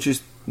bistvu lahko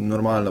čist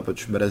normalno,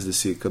 pač brez da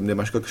si, kad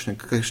nemaš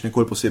kakšne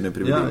koli posebne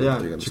privilegije.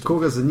 Ja, če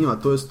koga zanima,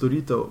 to je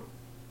storitev,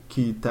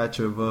 ki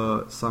teče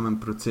v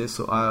samem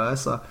procesu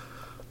iOS-a,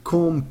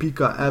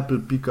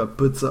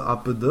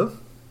 com.apple.pcapd,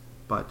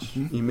 pač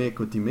ime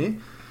kot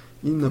ime,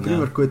 in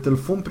naprimer, ko je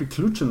telefon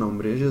priključen na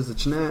omrežje,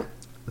 začne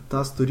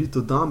ta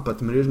storitev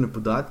dumpati mrežne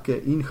podatke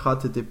in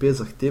HTTP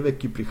zahteve,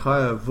 ki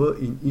prihajajo v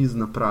in iz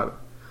naprave.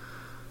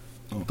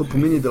 To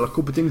pomeni, da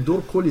lahko potem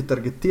kdorkoli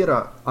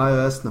targetira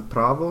iOS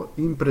napravo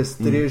in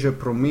prestreže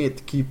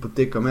promet, ki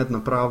poteka med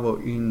napravo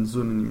in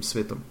zunanjim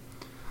svetom.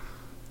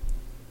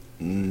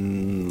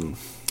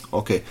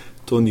 Ok,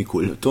 to ni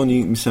cool. To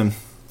ni, mislim...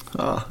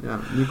 Ja,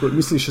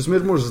 mislim, še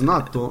smer moraš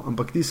znati to,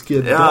 ampak tisti, ki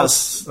je A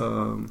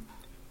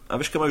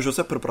veš, kaj imaš že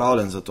vse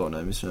pripravljen za to,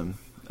 ne, mislim...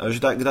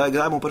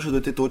 Kdaj bomo prišli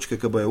do te točke,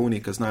 ki bojo oni,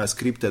 ki znajo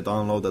skripte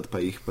downloadati, pa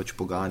jih pač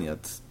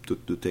poganjati,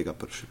 tudi do tega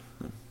prišli.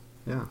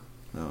 Ja.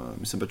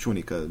 Mislim pač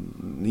oni, ki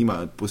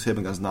nimajo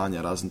posebnega znanja,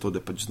 razen to, da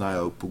pač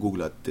znajo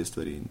pogooglati te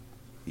stvari in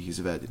jih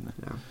izvediti.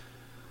 Ja.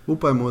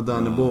 Upajmo,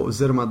 da ne bo,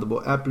 oziroma da bo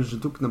Apple že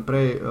tukaj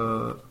naprej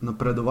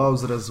napredoval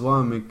z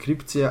razvojem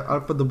enkripcije,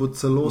 ali pa da bo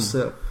celo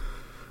se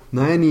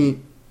na eni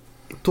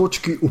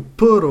točki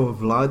uprl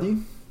vladi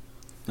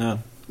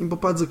in pa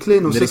pač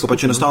zaklenil vse skupaj.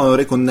 Pač enostavno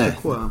rekel ne.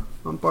 Tako, ja.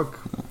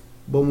 Ampak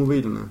bomo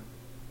videli, ne.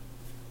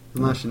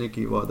 Znaš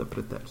nekaj vode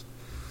preteč.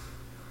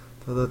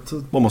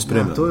 Bomo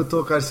spremljali. Ja, to je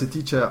to, kar se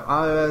tiče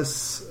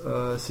iOS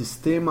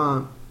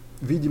sistema.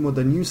 Vidimo,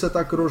 da ni vse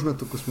tako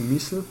rožnato, kot smo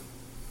mislili.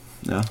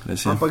 Ja,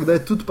 res je. Ampak da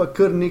je tudi pa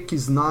kar nekaj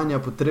znanja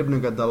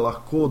potrebnega, da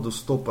lahko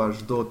dostopaš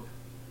do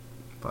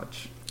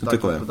pač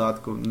takih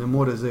podatkov. Ne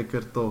more zdaj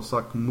kar to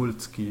vsak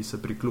mulc, ki se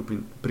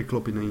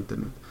priklopi na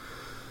internet.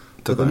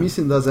 Tako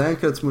mislim, da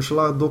zaenkrat smo še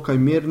lahko dokaj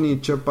mirni,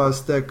 če pa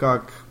ste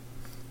kak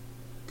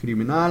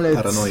kriminalec,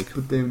 paranoik.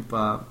 Potem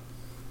pa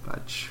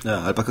pač...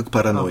 Ja, ali pa kak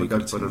paranoik.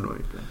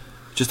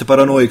 Če ste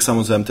paranoik,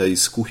 samo vzemte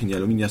iz kuhinje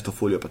aluminijasto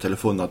folijo, pa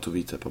telefon na to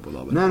vidite, pa bo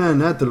dobro.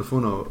 Ne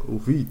telefona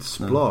uvid,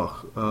 sploh.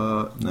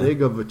 Daj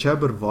ga v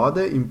čeber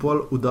vode in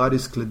pol udari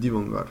s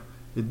kladivom gor.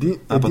 Edin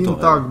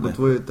tak bo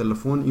tvoj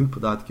telefon in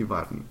podatki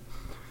varni.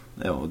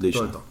 Evo,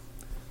 odlično. To je to.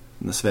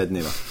 Na svet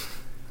dneva.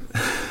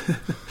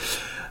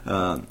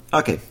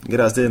 Ok,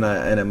 gre zdaj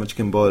na ene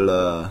mačkem bolj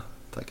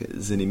take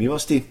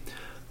zanimivosti.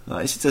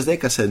 In sicer zdaj,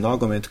 ko se je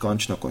nogomet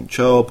končno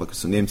končal, pa ko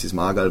so Nemci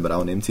zmagali,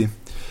 bravo Nemci,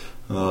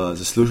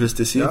 zaslužili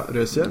ste si. Ja,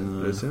 res je.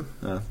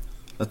 Ja.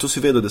 A to si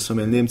vedel, da so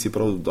imeli Nemci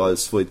prav dol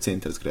svoj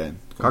center zgrajen?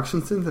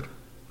 Kakšen center?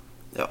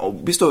 Ja,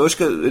 v bistvu,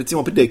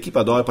 recimo pride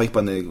ekipa dol, pa jih pa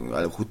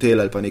ali hotel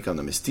ali pa nekam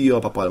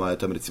namestijo, pa imajo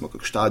tam recimo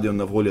kak stadion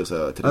na voljo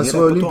za treniranje. A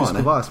svoj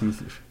olimpijsko vas,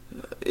 misliš?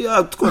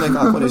 Ja, tako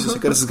nekako, so se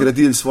kar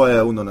zgradili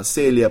svoje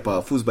naselje,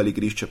 pa fuzbal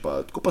igrišče,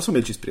 pa tako pa so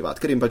imeli čist privat,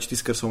 ker jim pač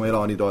tisto, kar so imeli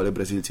oni dole,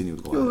 Brazilci ni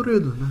odgovarjali. Ja, v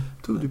redu, ne,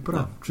 tudi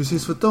prav. Ja. Če si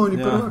svetovni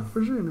prvak, pa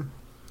že ne.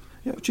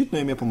 Ja, očitno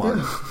jim je pomagal.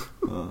 Ja.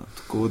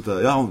 Tako da,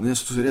 ja,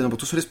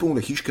 to so res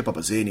polne hiške, pa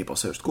bazeni, pa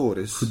vse, tako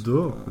res.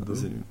 Hudo.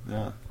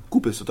 Ja.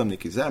 Kupili so tam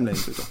neki zemlje in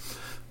to je to.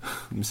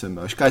 Mislim,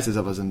 kaj se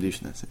za vas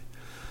zemljiš, ne,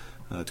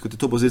 tako da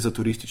to bo zdaj za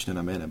turistične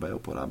namene, ba je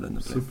uporabljen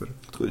naprej. Super.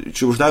 Tako,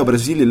 če boš daj v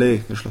Braziliji,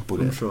 lej, neš lahko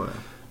pogledati.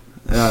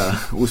 Ja,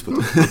 uspod.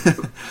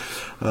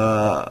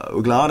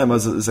 V glavnem,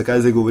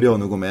 zakaj zdaj govorijo o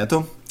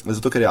nogometu?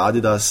 Zato, ker je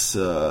Adidas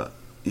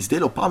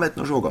izdelal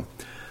pametno žogo.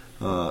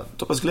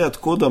 To pa zgleda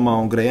tako, da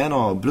ima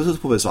vgrajeno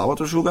Bluetooth povezavo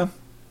to žoga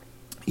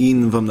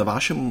in vam na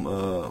vašem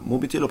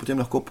mobitelu potem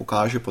lahko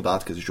pokaže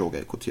podatke z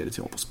žoge, kot je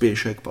recimo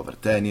pospešek, pa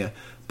vrtenje,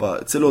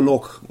 pa celo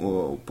lok,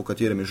 po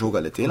katerem je žoga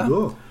letela.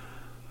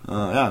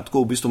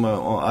 Tako v bistvu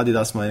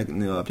Adidas ima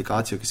eno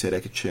aplikacijo, ki se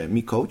reče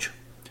Mi Coach.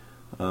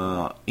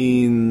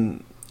 In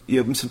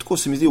mislim, tako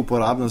se mi zdi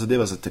uporabna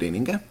zadeva za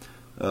treninge,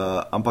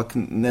 ampak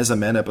ne za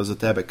mene, pa za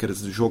tebe, ker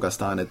žoga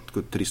stane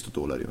kot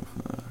 $300.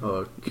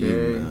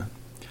 Okay.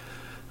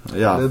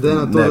 Glede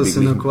na to, da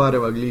se ne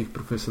ukvarjava glih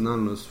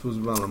profesionalno s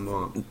fuzbalom.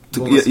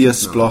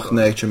 Jaz sploh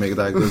ne, če me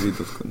kdaj kdo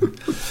videl.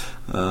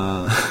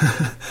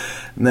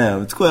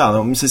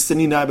 Tako mislim, se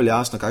ni najbolj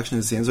jasno,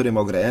 kakšne senzorje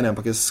ima vgrajene,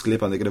 ampak jaz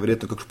sklepam, da gre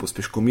verjetno kakšen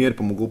pospeškomir,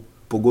 pa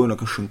pogojno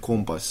kakšen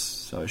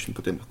kompas, in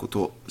potem lahko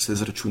to se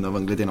zračuna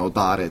ven glede na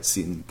udarec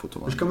in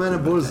potovanje. Kaj mene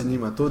bolj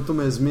zanima, to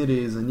me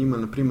zmeri zanima,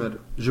 naprimer,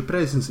 že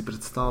prej sem si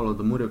predstavljal,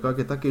 da morajo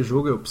kakšne take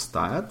žoge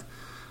obstajati,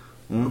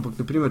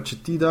 ampak naprimer, če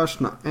ti daš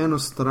na eno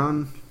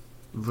stran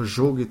v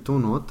žogi to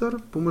noter,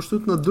 pomoš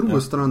tudi na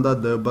drugo stran dati,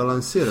 da jo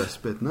balansira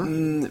spet, ne?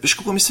 Veš,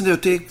 kako mislim, da je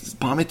v tej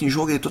pametni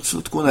žogi je to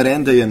tako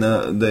narejen,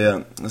 da je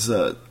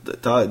za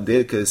ta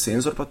del, ki je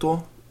senzor pa to,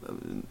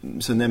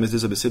 mislim, ne me zdaj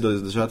za besedo,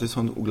 zdržati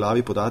sem v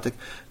glavi podatek,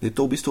 da je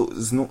to v bistvu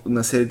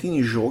na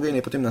sredini žoge in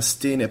je potem na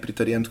stene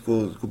pritarjen,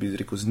 tako bi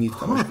rekel, z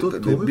nitkami,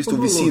 da je v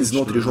bistvu visin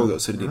znotri žoge v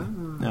sredini.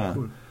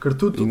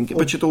 Cool. In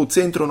pa če to v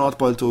centru not,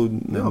 pa je to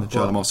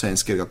načeloma vse in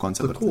z kjerega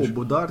konca vrtiš. Tako, v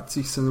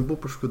udarcih se ne bo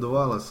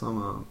poškodovala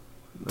sama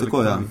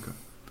elektronika.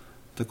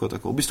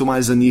 Tako. V bistvu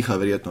malo zaniha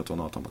verjetno to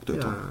noto, ampak to je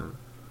to.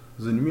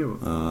 Zanimivo.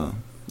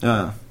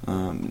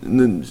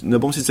 Ne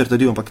bom sicer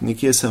trdil, ampak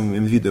nekje sem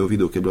videl, ki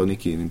je bilo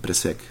neki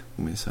presek.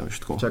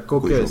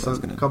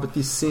 Kaj pa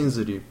ti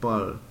senzori,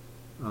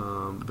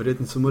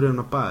 verjetno se morajo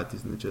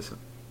napajati z nečesa?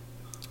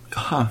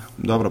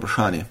 Dobro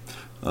vprašanje.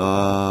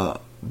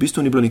 V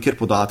bistvu ni bilo nikjer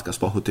podatka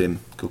sploh o tem,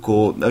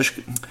 kako,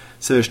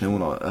 se veš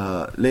neuno,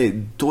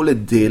 tole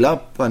dela,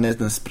 pa ne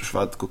nas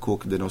spraševati, kako,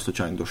 da ne v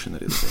slučaju kdo še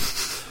naredi.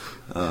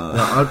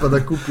 Ali pa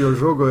da kupijo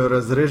žogo, jo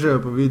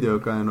razrežejo, pa vidijo,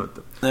 kaj je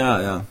noter.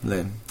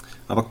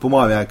 Ampak po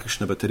mojem je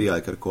kakšna baterija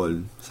ali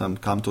karkoli, sam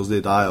kam to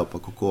zdaj dajo, pa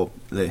kako,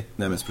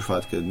 ne me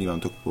spraševati, ker nimam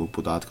toliko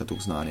podatka,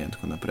 toliko znanja in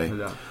tako naprej.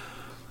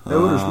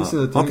 Uroš,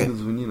 mislim, da ti nekdo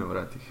zvoni na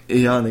vratih.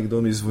 Ja,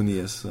 nekdo mi zvoni,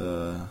 jaz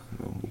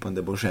upam,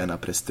 da bo žena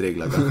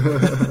prestregla ga.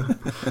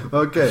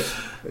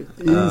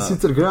 In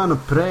sicer grejo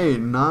naprej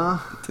na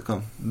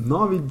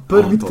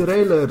prvi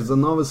trailer za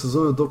novo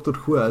sezono Doctor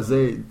Who.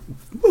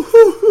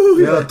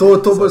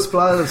 To bo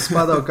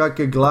spada v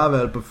kakšne glave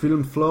ali pa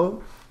Film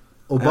Flow.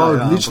 Oba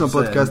odlična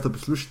podcasta,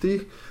 poslušajte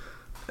jih.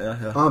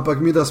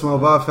 Ampak mi, da smo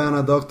oba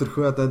fana Doctor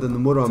Who, da ne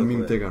moramo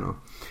mimo tega.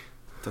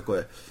 Tako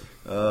je.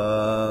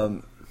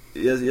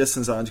 Jaz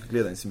sem zadnjič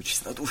gledal in sem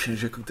čisto nadušen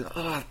že,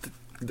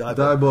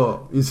 kdaj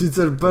bo. In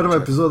sicer prva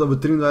epizoda bo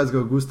 23.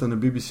 augusta na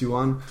BBC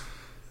One.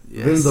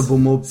 Vem, da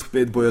bomo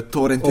spet bojo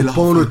torrenti ob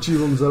polnoči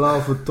bom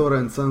zalaufal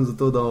torrent sam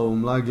zato, da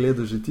bom lahko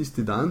gledal že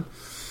tisti dan.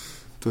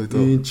 To je to.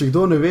 In če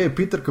kdo ne ve,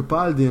 Peter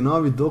Capaldi je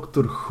novi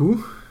Doctor Who.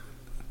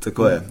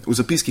 Tako je. V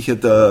zapiskih je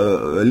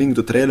link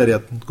do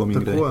trailerja, tako mi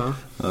gre.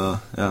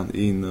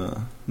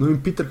 No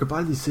in Peter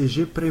Capaldi se je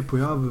že prej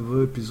pojavil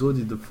v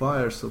epizodi The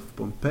Fires of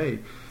Pompeii,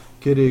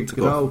 ker je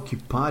igral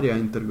kiparja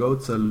in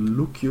trgovca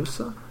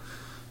Luciusa,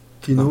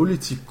 ki na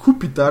ulici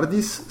kupi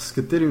TARDIS, s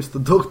katerim sta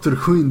Doctor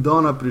Who in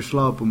Donna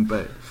prišla v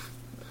Pompeji.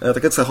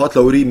 Takrat sta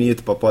hotela v Rim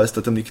iti, pa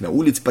sta tam nek na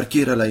ulici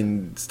parkirala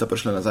in sta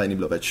prišla nazaj, ni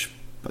bilo več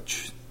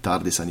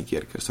TARDISa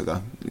nikjer,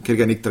 ker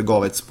ga nek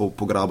trgovec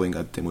pograbil in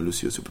ga temu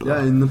Luciusu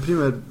prodal. In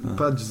naprimer,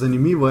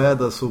 zanimivo je,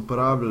 da so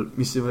uporabljali,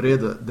 mislim v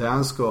redu,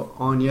 dejansko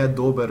on je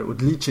dober,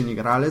 odličen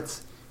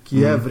igralec,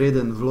 ki je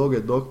vreden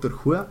vloge Doctor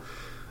Who-ja,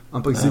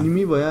 ampak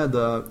zanimivo je,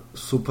 da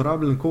so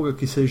uporabljali koga,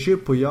 ki se je že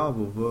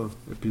pojavil v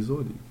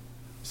epizodi.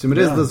 Sem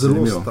res, da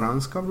zelo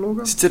stranska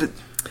vloga. Sicer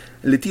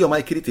letijo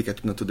maj kritike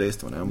tudi na to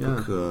dejstvo,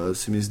 ampak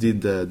se mi zdi,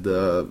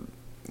 da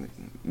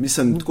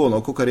mislim,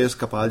 tako, kakor res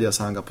Capaldija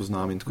sam ga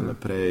poznam in tako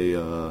naprej,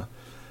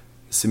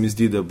 se mi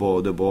zdi, da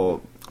bo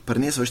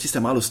prinesel več tiste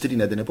malo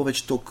strine, da ne bo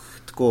več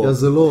tako...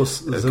 zelo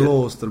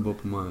ostr bo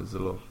po mojem,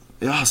 zelo.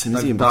 Se mi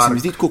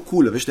zdi tako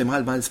cool, veš, da je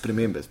malo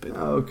spremembe spet.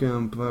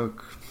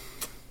 Ampak...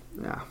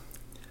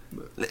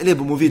 Le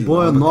bomo videli.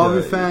 Bojo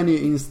novi fani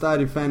in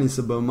stari fani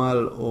se bojo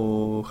malo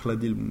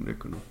ohladili, bom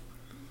rekel.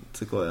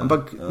 Tako je.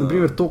 Ampak,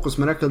 naprimer, to, ko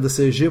smo rekli, da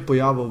se je že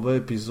pojavil v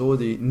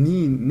epizodi,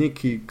 ni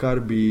nekaj, kar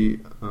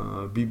bi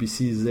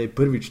BBC zdaj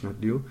prvič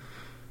naredil.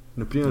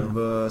 Naprimer,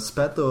 v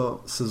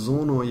 5.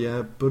 sezono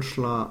je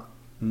prišla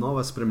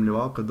nova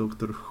spremljevalka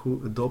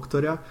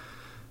doktorja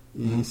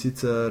in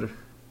sicer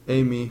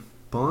Amy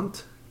Pond,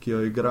 ki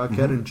jo igra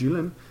Karen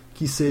Gillan,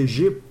 ki se je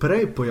že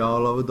prej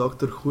pojavila v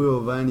Doctor Who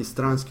v eni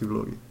stranski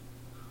vlogi.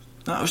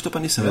 Veš, to pa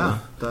nisem vedel.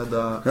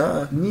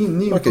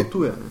 Ni to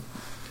tuje.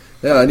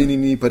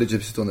 Ni pa reči, da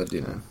bi se to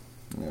naredil.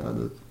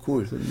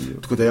 Cool.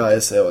 Tako da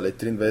jaz,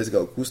 23.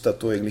 augusta,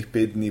 to je glih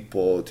 5 dni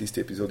po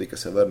tisti epizodi, ki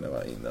se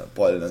vrneva in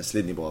pol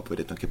naslednji bova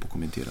verjetno kje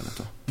pokomentirala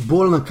to.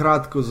 Bolj na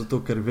kratko,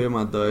 zato ker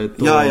vemo, da je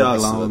to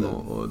glavno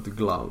od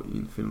glav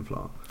in Film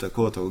Flow.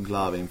 Tako, to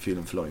glave in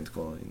Film Flow in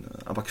tako.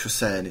 Ampak še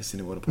vse si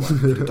ne more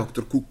povedati, ker je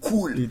Doktor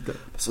cool,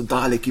 pa so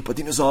daleki, pa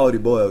dinozauri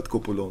bojo tako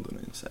po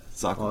Londonu in vse.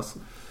 Zakon.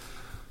 Awesome.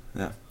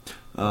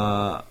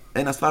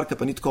 Ena stvar, ki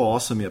pa ni tako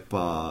awesome, je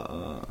pa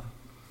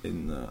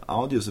en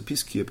audio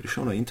zapis, ki je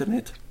prišel na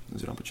internet,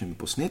 oziroma pač en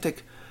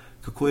posnetek,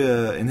 kako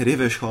je en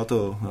revež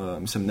hotel,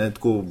 mislim, ne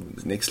tako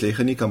nek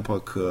slehernik,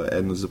 ampak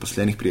eden od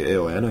zaposlenih pri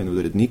EON, en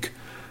urednik,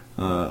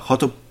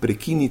 hotel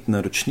prekiniti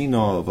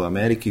naročnino v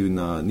Ameriki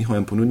na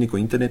njihovem ponudniku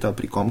interneta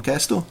pri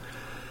Comcastu.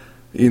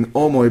 In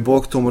moj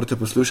bog, to morate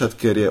poslušati,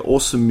 ker je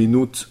 8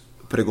 minut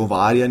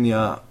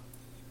pregovarjanja.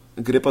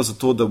 Gre pa za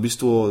to, da v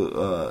bistvu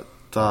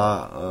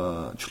ta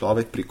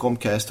človek pri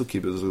Comcastu,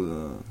 ki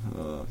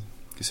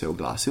se je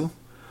oglasil,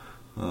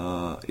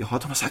 je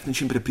hotel na vsak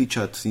način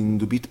prepričati in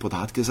dobiti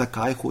podatke,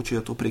 zakaj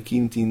hočejo to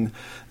prekiniti in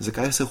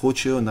zakaj se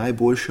hočejo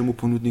najboljšemu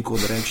ponudniku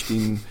odreči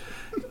in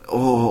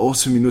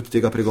 8 minut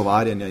tega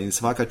pregovarjanja in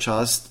svaka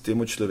čast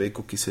temu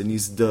človeku, ki se ni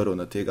zdrl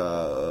na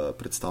tega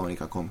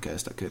predstavnika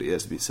Comcasta, ker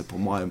jaz bi se po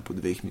mojem po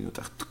 2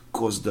 minutah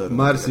tako zdrl.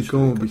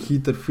 Marsikomu bi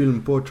hiter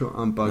film počel,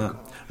 ampak...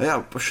 Ja,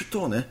 pa še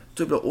to, ne?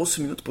 To je bilo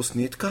 8 minut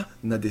posnetka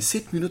na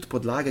 10 minut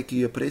podlage, ki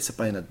je prej se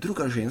pa ena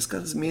druga ženska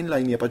zmenila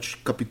in je pač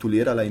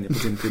kapitulirala in je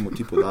potem temu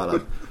tipu dala,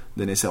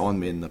 da ne se on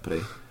meni naprej.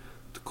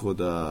 Tako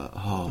da...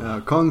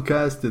 Ja,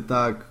 Comcast je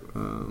tak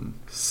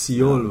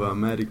Seoul v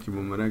Ameriki,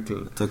 bomo rekli.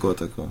 Tako,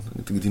 tak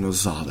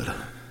dinozaver.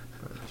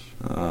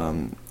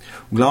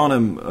 V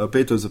glavnem,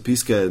 pejte v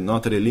zapiske,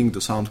 noter je link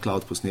do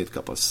SoundCloud posnetka,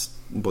 pa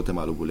boste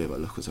malo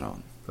bolevali lahko zraven.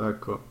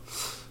 Tako.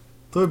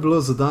 To je bilo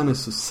za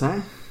danes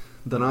vse.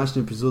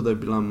 Današnja epizoda je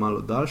bila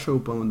malo daljša,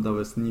 upam, da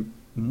vas ni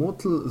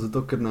motil,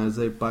 zato ker naj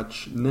zdaj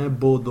pač ne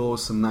bo do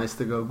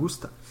 18.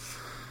 augusta.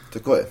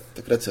 Tako je,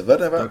 takrat se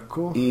vrneva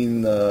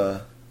in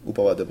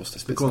upava, da boste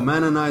spet. Tako,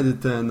 mene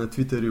najdete na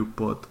Twitterju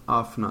pod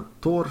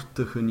afnator,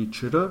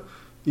 thničr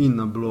in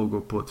na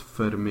blogu pod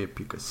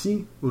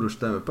ferme.si, Uroš,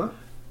 tebe pa?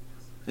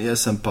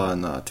 Jaz sem pa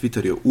na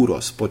Twitterju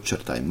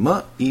uros_m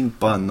in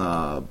pa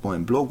na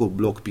mojem blogu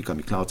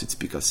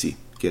blog.miklavcic.si,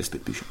 kjer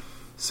spet pišem.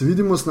 Se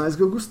vidimo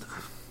 18. augusta.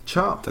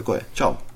 Čau. Tako je, čau.